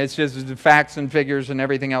thing. I mean, it's just the facts and figures and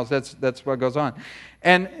everything else. That's what goes on.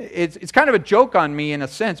 And it's kind of a joke on me in a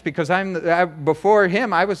sense because before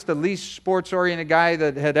him, I was the least sports-oriented guy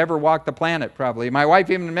that had ever walked the planet, probably. My wife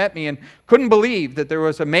even met me and couldn't believe that there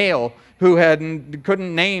was a male who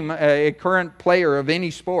couldn't name a current player of any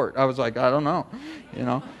sport. I was like, I don't know,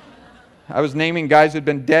 I was naming guys who'd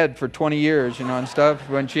been dead for 20 years, and stuff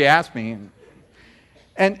when she asked me.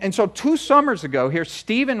 And so 2 summers ago here,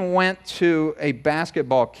 Stephen went to a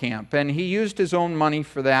basketball camp, and he used his own money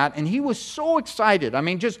for that, and he was so excited. I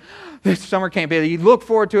mean, just this summer camp, he looked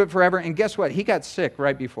forward to it forever, and guess what? He got sick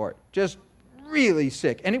right before it, just really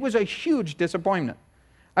sick, and it was a huge disappointment.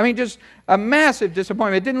 I mean, just a massive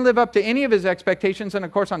disappointment. It didn't live up to any of his expectations, and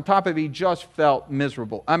of course, on top of it, he just felt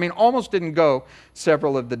miserable. I mean, almost didn't go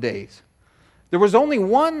several of the days. There was only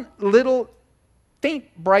one little faint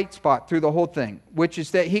bright spot through the whole thing, which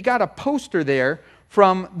is that he got a poster there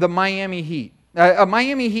from the Miami Heat, a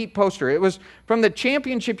Miami Heat poster. It was from the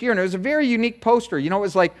championship year, and it was a very unique poster. It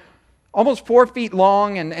was like almost 4 feet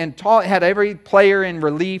long and tall. It had every player in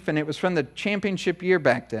relief, and it was from the championship year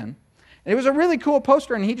back then. And it was a really cool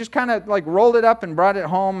poster, and he just kind of like rolled it up and brought it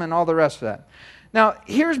home and all the rest of that. Now,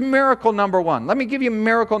 here's miracle number one. Let me give you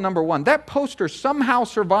miracle number one. That poster somehow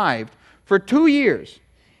survived for 2 years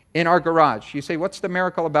in our garage. You say, what's the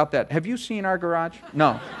miracle about that? Have you seen our garage?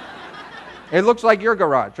 No. It looks like your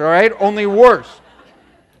garage, all right? Only worse.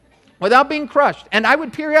 Without being crushed. And I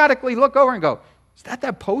would periodically look over and go, is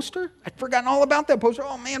that poster? I'd forgotten all about that poster.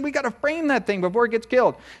 Oh man, we got to frame that thing before it gets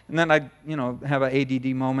killed. And then I'd, have an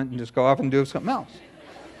ADD moment and just go off and do something else.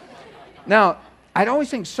 Now, I'd always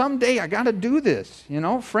think, someday I got to do this,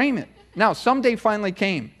 frame it. Now, someday finally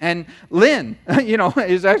came, and Lynn,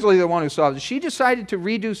 is actually the one who saw it. She decided to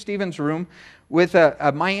redo Stephen's room with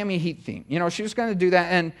a Miami Heat theme. You know, she was going to do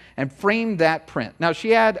that and frame that print. Now,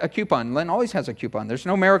 she had a coupon. Lynn always has a coupon. There's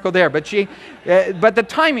no miracle there. But but the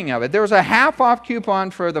timing of it, there was a half-off coupon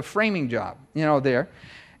for the framing job, you know, there.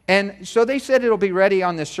 And so they said it'll be ready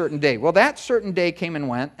on this certain day. Well, that certain day came and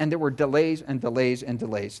went, and there were delays and delays and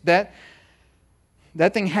delays.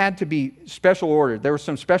 That thing had to be special ordered. There was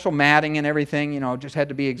some special matting and everything, you know, just had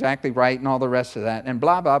to be exactly right and all the rest of that. And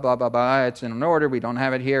blah, blah, blah, blah, blah. It's in an order. We don't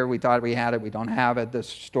have it here. We thought we had it. We don't have it. This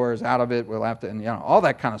store is out of it. We'll have to, and, you know, all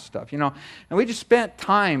that kind of stuff, you know. And we just spent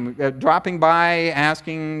time dropping by,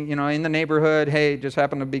 asking, you know, in the neighborhood, hey, just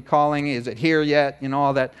happened to be calling. Is it here yet? You know,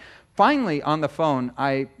 all that. Finally, on the phone,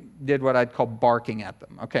 I did what I'd call barking at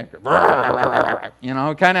them, okay? You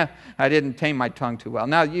know, kind of, I didn't tame my tongue too well.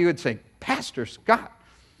 Now, you would say, Pastor Scott.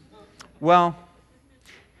 Well,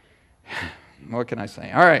 what can I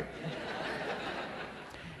say? All right.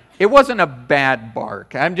 It wasn't a bad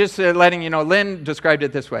bark. I'm just letting you know, Lynn described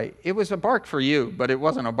it this way. It was a bark for you, but it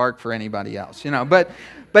wasn't a bark for anybody else, you know. But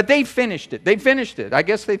they finished it. They finished it. I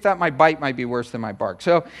guess they thought my bite might be worse than my bark.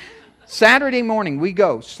 So Saturday morning, we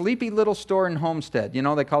go. Sleepy little store in Homestead. You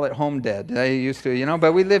know, they call it Home Dead. They used to, you know,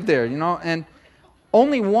 but we lived there, you know. And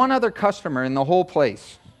only one other customer in the whole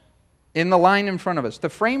place, in the line in front of us. The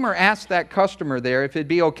framer asked that customer there if it'd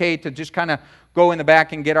be okay to just kind of go in the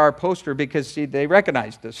back and get our poster because see, they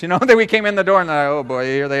recognized us. You know, that we came in the door and they're like, oh boy,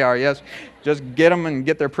 here they are. Yes, just get them and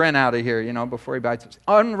get their print out of here, you know, before he bites us.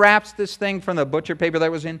 Unwraps this thing from the butcher paper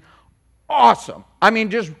that was in. Awesome. I mean,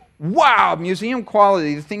 just wow, museum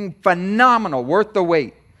quality. The thing phenomenal, worth the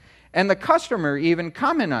wait. And the customer even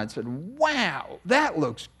commented on it, said, wow, that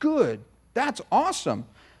looks good. That's awesome.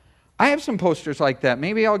 I have some posters like that.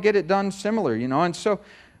 Maybe I'll get it done similar, you know. And so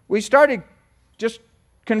we started just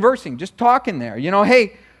conversing, just talking there. You know,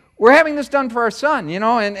 hey, we're having this done for our son, you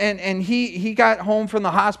know, and he got home from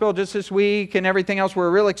the hospital just this week and everything else. We're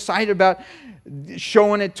real excited about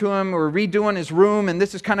showing it to him. We're redoing his room, and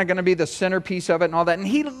this is kind of going to be the centerpiece of it and all that. And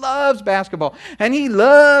he loves basketball, and he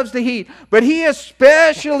loves the Heat, but he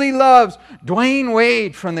especially loves Dwayne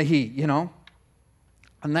Wade from the Heat, you know.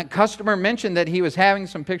 And that customer mentioned that he was having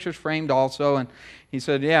some pictures framed also, and he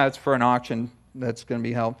said, yeah, it's for an auction that's going to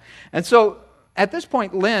be held. And so at this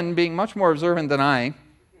point, Lynn, being much more observant than I,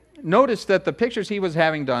 noticed that the pictures he was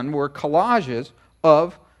having done were collages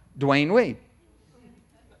of Dwayne Wade,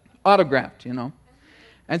 autographed, you know.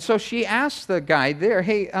 And so she asked the guy there,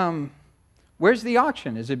 hey, where's the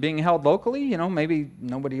auction? Is it being held locally? You know, maybe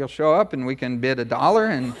nobody will show up and we can bid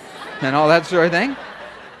 $1 and all that sort of thing.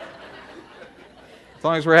 As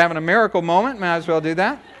long as we're having a miracle moment, might as well do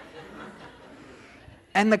that.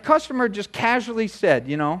 And the customer just casually said,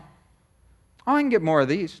 you know, oh, I can get more of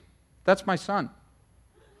these. That's my son.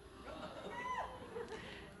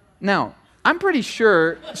 Now, I'm pretty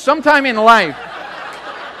sure sometime in life,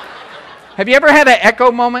 have you ever had an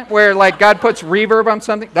echo moment where like God puts reverb on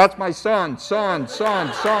something? That's my son, son,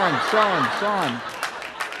 son, son, son, son.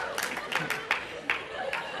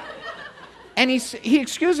 And he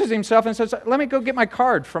excuses himself and says, let me go get my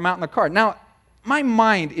card from out in the car. Now, my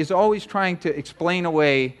mind is always trying to explain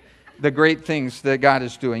away the great things that God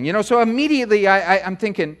is doing. You know, so immediately I'm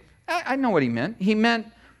thinking, I know what he meant. He meant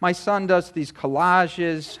my son does these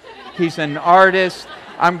collages. He's an artist.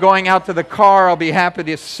 I'm going out to the car. I'll be happy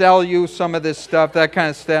to sell you some of this stuff, that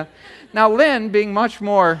kind of stuff. Now, Lynn, being much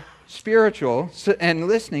more spiritual and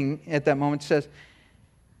listening at that moment, says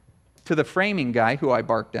to the framing guy, who I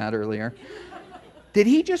barked at earlier, did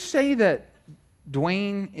he just say that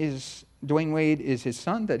Dwayne Wade is his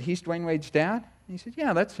son, that he's Dwayne Wade's dad? And he said,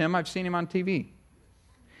 yeah, that's him. I've seen him on TV.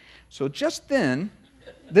 So just then,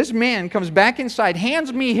 this man comes back inside,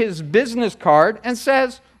 hands me his business card, and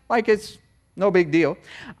says, like it's no big deal,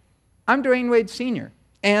 I'm Dwayne Wade Sr.,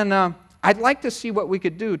 and I'd like to see what we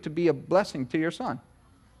could do to be a blessing to your son.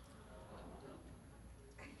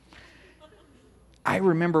 I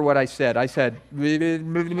remember what I said. I said, and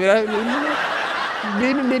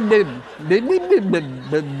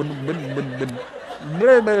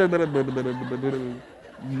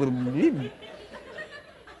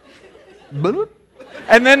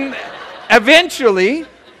then eventually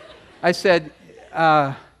I said,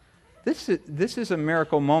 this is a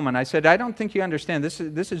miracle moment. I said, I don't think you understand.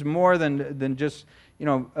 This is more than just, you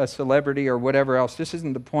know, a celebrity or whatever else. This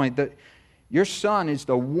isn't the point. That your son is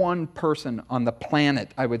the one person on the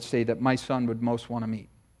planet, I would say, that my son would most want to meet.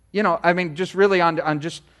 You know, I mean, just really on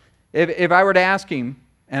just, if I were to ask him,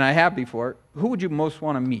 and I have before, who would you most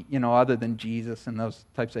want to meet, you know, other than Jesus and those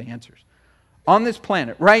types of answers? On this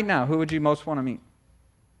planet, right now, who would you most want to meet?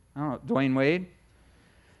 I don't know, Dwayne Wade?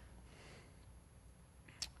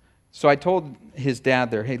 So I told his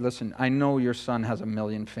dad there, hey, listen, I know your son has 1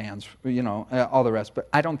 million fans, all the rest, but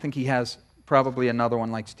I don't think he has probably another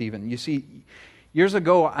one like Stephen. You see, years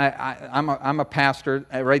ago, I'm a pastor.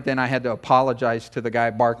 Right then I had to apologize to the guy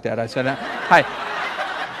I barked at. I said, hi.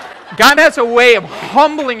 God has a way of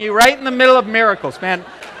humbling you right in the middle of miracles, man.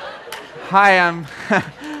 Hi, I'm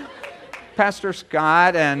Pastor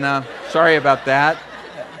Scott, and sorry about that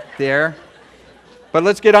there. But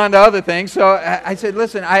let's get on to other things. So I said,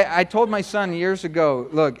 listen, I told my son years ago,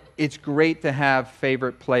 look, it's great to have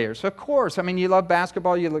favorite players. Of course, I mean, you love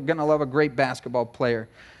basketball, you're going to love a great basketball player.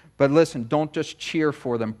 But listen, don't just cheer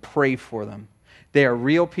for them, pray for them. They are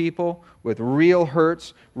real people with real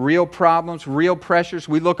hurts, real problems, real pressures.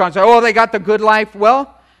 We look on and say, oh, they got the good life.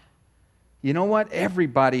 Well, you know what?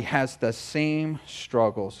 Everybody has the same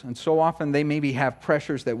struggles. And so often they maybe have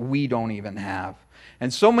pressures that we don't even have.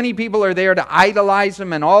 And so many people are there to idolize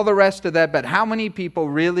them and all the rest of that, but how many people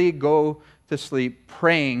really go to sleep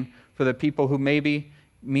praying for the people who maybe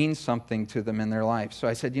mean something to them in their life? So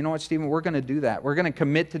I said, you know what, Stephen, we're going to do that. We're going to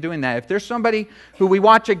commit to doing that. If there's somebody who we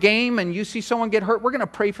watch a game and you see someone get hurt, we're going to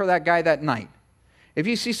pray for that guy that night. If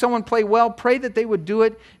you see someone play well, pray that they would do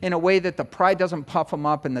it in a way that the pride doesn't puff them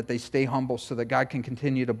up and that they stay humble so that God can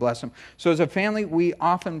continue to bless them. So as a family, we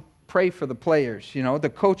often pray for the players,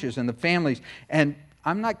 the coaches and the families. And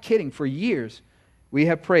I'm not kidding. For years, we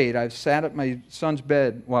have prayed. I've sat at my son's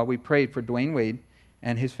bed while we prayed for Dwayne Wade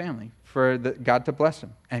and his family, for God to bless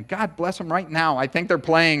him. And God bless them right now. I think they're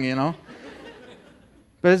playing,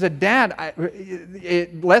 But as a dad,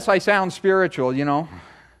 lest I sound spiritual,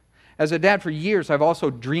 as a dad for years, I've also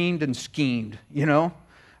dreamed and schemed,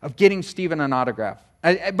 of getting Stephen an autograph.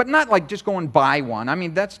 But not like just go and buy one. I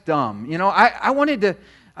mean, that's dumb. I wanted to,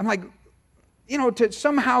 I'm like, to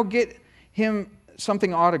somehow get him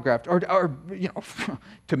something autographed or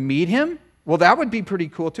to meet him. Well, that would be pretty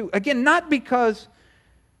cool too. Again, not because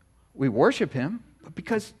we worship him, but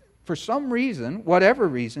because for some reason, whatever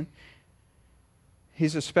reason,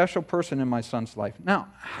 he's a special person in my son's life. Now,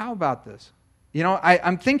 how about this?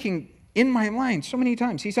 I'm thinking in my mind so many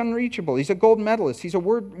times, he's unreachable. He's a gold medalist. He's a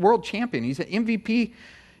world champion. He's an MVP.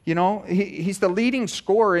 He's the leading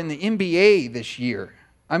scorer in the NBA this year.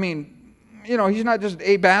 I mean, he's not just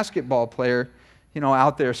a basketball player,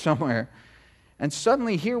 out there somewhere. And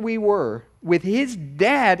suddenly here we were with his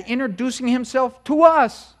dad introducing himself to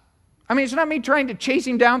us. I mean, it's not me trying to chase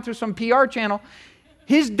him down through some PR channel.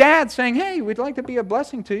 His dad saying, hey, we'd like to be a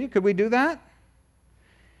blessing to you. Could we do that?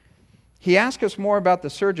 He asked us more about the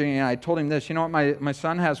surgery, and I told him this. You know what, my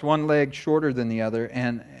son has one leg shorter than the other,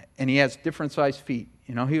 and he has different sized feet.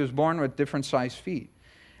 He was born with different sized feet.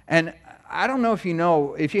 And I don't know if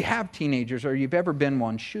if you have teenagers or you've ever been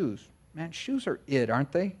one, shoes. Man, shoes are it,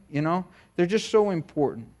 aren't they? They're just so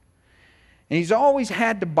important. And he's always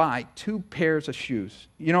had to buy 2 pairs of shoes,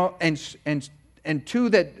 and two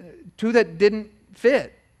that didn't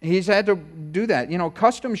fit. He's had to do that.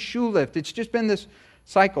 Custom shoe lift. It's just been this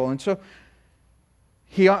cycle. And so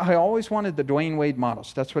he always wanted the Dwayne Wade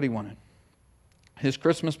models. That's what he wanted. His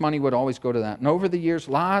Christmas money would always go to that. And over the years,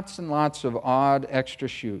 lots and lots of odd extra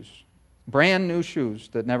shoes. Brand new shoes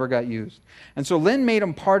that never got used. And so Lynn made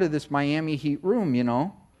him part of this Miami Heat room,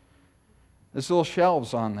 There's little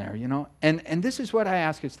shelves on there, And this is what I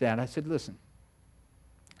asked his dad. I said, listen,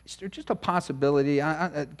 is there just a possibility,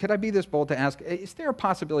 could I be this bold to ask, is there a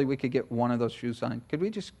possibility we could get one of those shoes signed? Could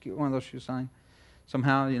we just get one of those shoes signed?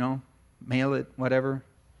 Somehow, mail it, whatever.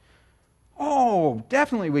 Oh,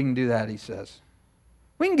 definitely we can do that, he says.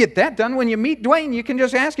 We can get that done. When you meet Dwayne, you can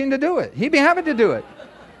just ask him to do it. He'd be happy to do it.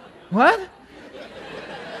 What?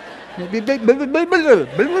 And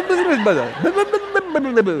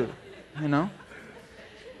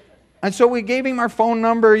so we gave him our phone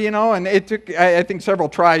number, and it took, I think, several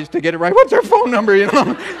tries to get it right. What's our phone number,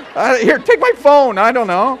 Here, take my phone. I don't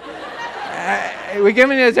know. We give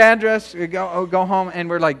him his address. We go home, and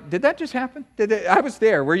we're like, did that just happen? I was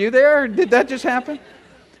there. Were you there? Did that just happen?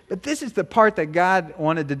 But this is the part that God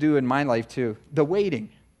wanted to do in my life, too. The waiting.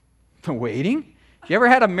 The waiting? You ever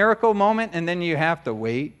had a miracle moment, and then you have to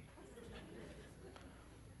wait?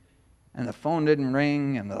 And the phone didn't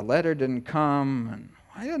ring, and the letter didn't come, and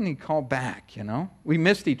why didn't he call back, We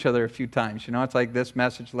missed each other a few times, It's like this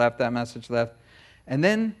message left, that message left. And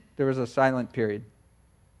then there was a silent period.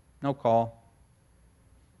 No call.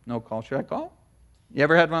 No call. Should I call? You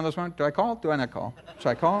ever had one of those ones? Do I call? Do I not call? Should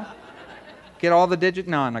I call? Get all the digits?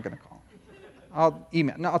 No, I'm not going to call. I'll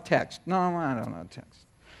email. No, I'll text. No, I don't know text.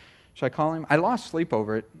 Should I call him? I lost sleep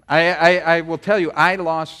over it. I will tell you, I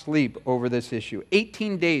lost sleep over this issue.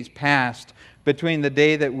 18 days passed between the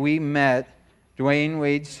day that we met Dwayne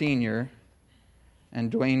Wade Sr.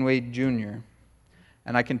 and Dwayne Wade Jr.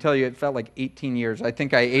 And I can tell you it felt like 18 years. I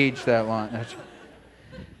think I aged that long.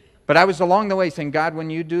 But I was along the way saying, God, when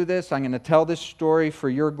you do this, I'm going to tell this story for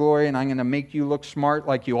your glory, and I'm going to make you look smart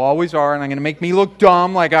like you always are, and I'm going to make me look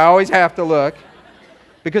dumb like I always have to look.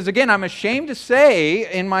 Because again, I'm ashamed to say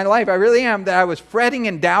in my life, I really am, that I was fretting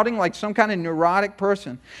and doubting like some kind of neurotic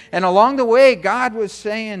person. And along the way, God was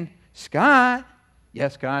saying, Scott,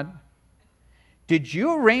 yes, God, did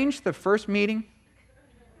you arrange the first meeting?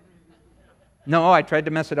 No, I tried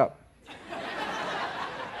to mess it up.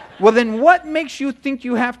 Well, then what makes you think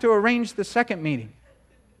you have to arrange the second meeting?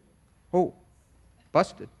 Oh,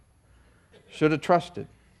 busted. Should have trusted.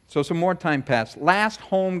 So some more time passed. Last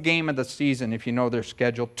home game of the season, if you know their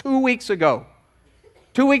schedule, 2 weeks ago.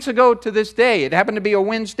 2 weeks ago to this day. It happened to be a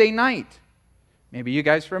Wednesday night. Maybe you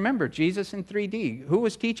guys remember Jesus in 3D. Who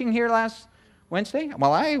was teaching here last Wednesday?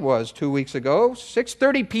 Well, I was 2 weeks ago,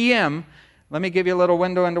 6:30 p.m., Let me give you a little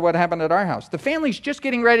window into what happened at our house. The family's just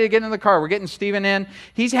getting ready to get in the car. We're getting Stephen in.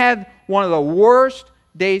 He's had one of the worst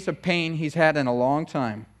days of pain he's had in a long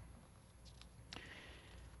time.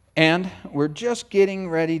 And we're just getting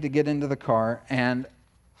ready to get into the car, and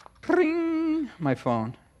ring, my phone.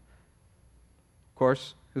 Of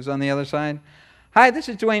course, who's on the other side? Hi, this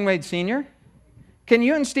is Dwayne Wade Sr. Can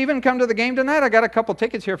you and Stephen come to the game tonight? I got a couple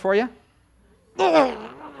tickets here for you.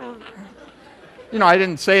 You know, I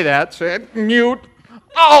didn't say that. Said mute.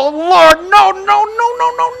 Oh, Lord, no.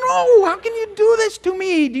 How can you do this to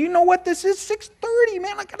me? Do you know what this is? 6:30,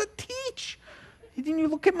 man. I got to teach. Didn't you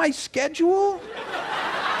look at my schedule?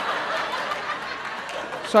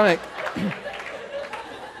 So I'm like,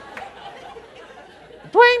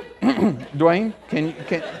 Dwayne,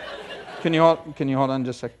 can you hold on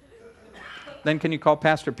just a second? Then can you call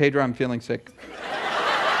Pastor Pedro? I'm feeling sick.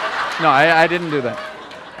 No, I didn't do that.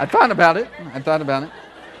 I thought about it.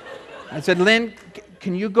 I said, Lynn,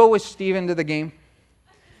 can you go with Stephen to the game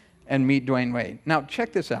and meet Dwayne Wade? Now,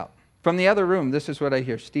 check this out. From the other room, this is what I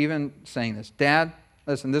hear. Stephen saying this. Dad,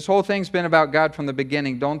 listen, this whole thing's been about God from the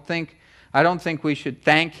beginning. I don't think we should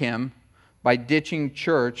thank him by ditching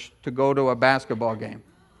church to go to a basketball game.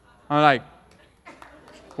 I'm like,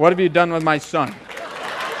 what have you done with my son?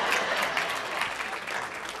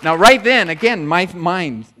 Now, right then, again, my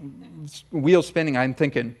mind, wheel spinning, I'm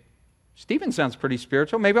thinking, Stephen sounds pretty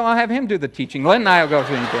spiritual. Maybe I'll have him do the teaching. Lynn and I will go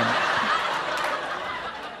through the game.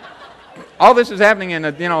 All this is happening in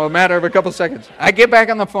a matter of a couple seconds. I get back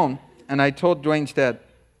on the phone, and I told Dwayne's dad,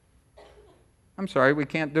 I'm sorry, we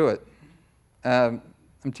can't do it. I'm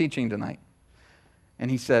teaching tonight. And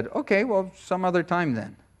he said, okay, well, some other time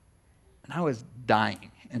then. And I was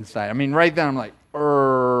dying inside. I mean, right then I'm like,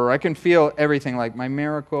 I can feel everything, like my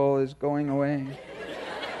miracle is going away.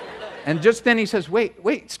 And just then he says,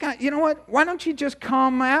 wait, Scott, you know what? Why don't you just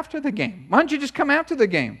come after the game? Why don't you just come after the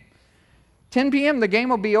game? 10 p.m., the game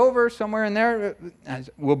will be over somewhere in there.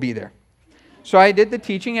 We'll be there. So I did the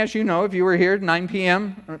teaching, as you know, if you were here, 9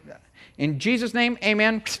 p.m. In Jesus' name,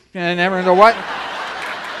 amen. And everyone go, what?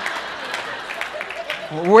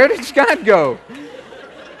 Where did Scott go?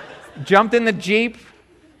 Jumped in the Jeep,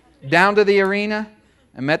 down to the arena,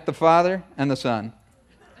 and met the Father and the Son.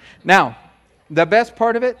 Now, the best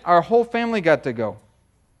part of it, our whole family got to go.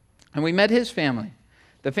 And we met his family,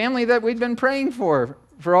 the family that we'd been praying for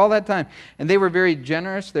all that time. And they were very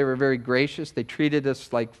generous. They were very gracious. They treated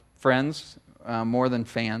us like friends more than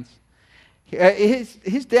fans.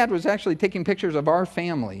 His dad was actually taking pictures of our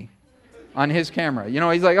family on his camera. You know,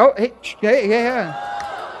 he's like, oh, hey, yeah.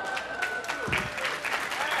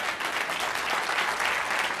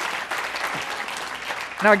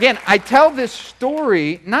 Now, again, I tell this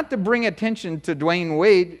story not to bring attention to Dwayne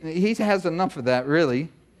Wade. He has enough of that, really.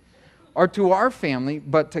 Or to our family,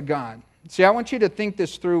 but to God. See, I want you to think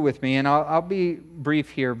this through with me, and I'll be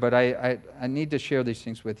brief here, but I need to share these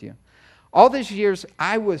things with you. All these years,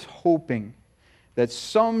 I was hoping that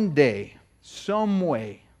someday, some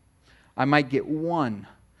way, I might get one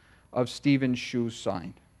of Stephen's shoes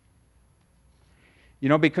signed. You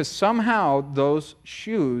know, because somehow those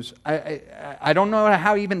shoes, I don't know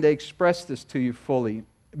how even to express this to you fully,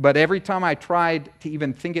 but every time I tried to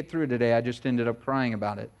even think it through today, I just ended up crying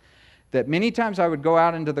about it. That many times I would go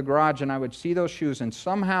out into the garage and I would see those shoes, and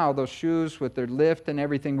somehow those shoes with their lift and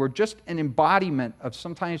everything were just an embodiment of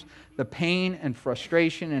sometimes the pain and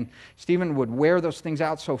frustration, and Stephen would wear those things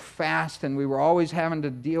out so fast, and we were always having to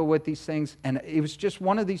deal with these things, and it was just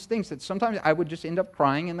one of these things that sometimes I would just end up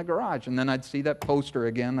crying in the garage, and then I'd see that poster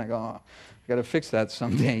again, I go, oh, I've got to fix that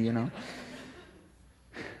someday, you know.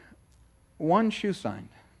 One shoe signed.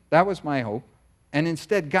 That was my hope. And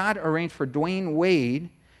instead, God arranged for Dwayne Wade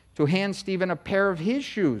to hand Stephen a pair of his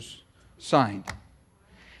shoes signed.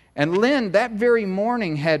 And Lynn, that very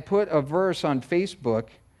morning, had put a verse on Facebook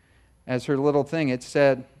as her little thing. It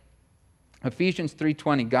said, Ephesians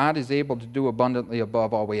 3:20, God is able to do abundantly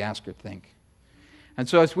above all we ask or think. And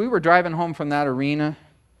so as we were driving home from that arena,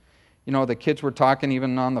 the kids were talking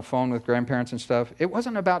even on the phone with grandparents and stuff. It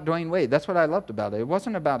wasn't about Dwayne Wade. That's what I loved about it. It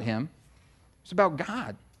wasn't about him. It was about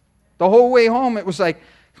God. The whole way home, it was like,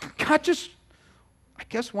 God just, I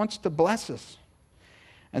guess, wants to bless us.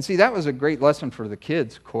 And see, that was a great lesson for the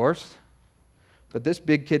kids, of course. But this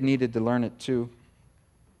big kid needed to learn it too.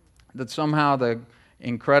 That somehow the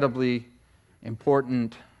incredibly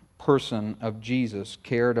important person of Jesus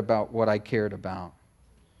cared about what I cared about.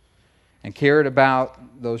 And cared about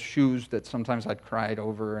those shoes that sometimes I'd cried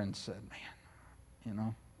over and said,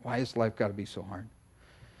 man, why has life got to be so hard?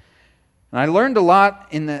 And I learned a lot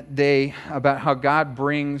in that day about how God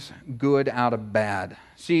brings good out of bad.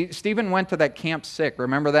 See, Stephen went to that camp sick.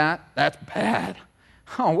 Remember that? That's bad.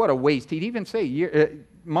 Oh, what a waste. He'd even say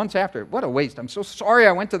months after, what a waste. I'm so sorry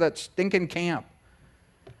I went to that stinking camp.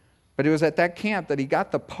 But it was at that camp that he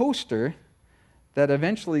got the poster that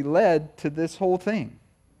eventually led to this whole thing.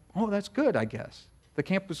 Oh, that's good, I guess. The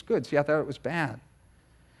camp was good. See, I thought it was bad.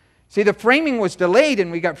 See, the framing was delayed,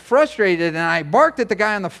 and we got frustrated, and I barked at the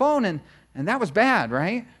guy on the phone, and that was bad,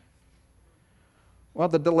 right? Well,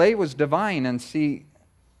 the delay was divine, and see,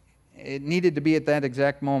 it needed to be at that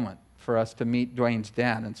exact moment for us to meet Dwayne's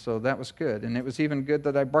dad, and so that was good. And it was even good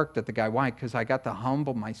that I barked at the guy. Why? Because I got to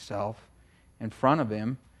humble myself in front of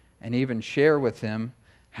him and even share with him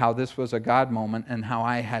how this was a God moment and how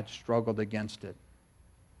I had struggled against it.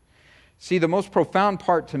 See, the most profound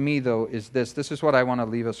part to me, though, is this. This is what I want to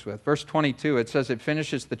leave us with. Verse 22, it says, it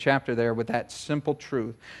finishes the chapter there with that simple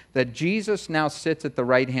truth, that Jesus now sits at the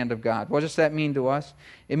right hand of God. What does that mean to us?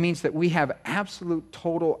 It means that we have absolute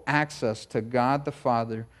total access to God the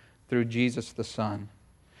Father through Jesus the Son.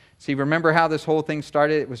 See, remember how this whole thing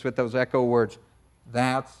started? It was with those echo words,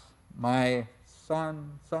 that's my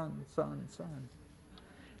son, son, son, son.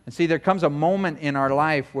 And see, there comes a moment in our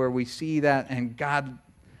life where we see that and God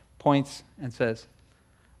points and says,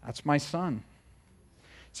 that's my son.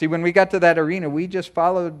 See, when we got to that arena, we just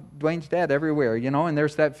followed Dwayne's dad everywhere, and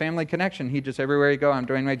there's that family connection. He just, everywhere you go, I'm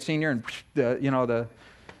Dwayne Wade Sr., and, the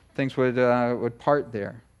things would part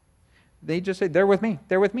there. They just say, they're with me,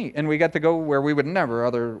 they're with me. And we got to go where we would never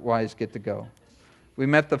otherwise get to go. We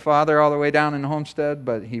met the Father all the way down in Homestead,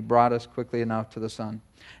 but he brought us quickly enough to the Son.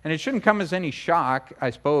 And it shouldn't come as any shock,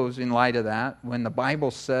 I suppose, in light of that, when the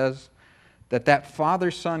Bible says that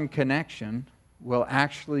Father-Son connection will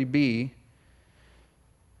actually be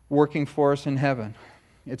working for us in heaven.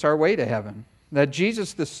 It's our way to heaven. That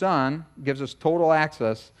Jesus the Son gives us total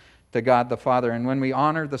access to God the Father. And when we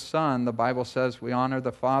honor the Son, the Bible says we honor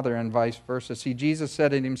the Father and vice versa. See, Jesus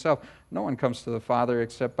said it himself, no one comes to the Father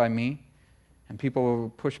except by me. And people will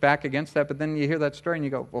push back against that, but then you hear that story and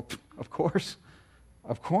you go, well, of course,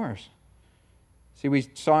 of course. See, we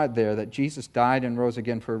saw it there, that Jesus died and rose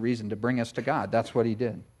again for a reason, to bring us to God. That's what he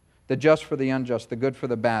did. The just for the unjust, the good for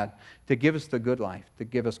the bad, to give us the good life, to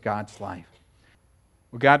give us God's life.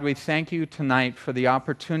 Well, God, we thank you tonight for the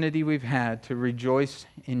opportunity we've had to rejoice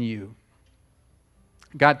in you.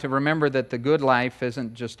 God, to remember that the good life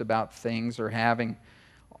isn't just about things or having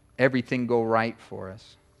everything go right for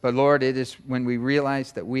us. But Lord, it is when we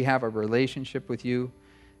realize that we have a relationship with you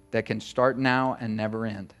that can start now and never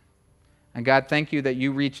end. And God, thank you that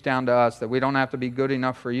you reached down to us, that we don't have to be good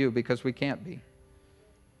enough for you because we can't be.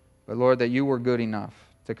 But Lord, that you were good enough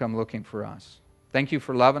to come looking for us. Thank you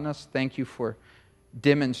for loving us. Thank you for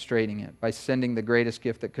demonstrating it by sending the greatest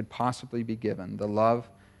gift that could possibly be given, the love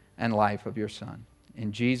and life of your Son.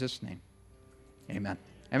 In Jesus' name, amen.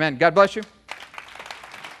 Amen. God bless you.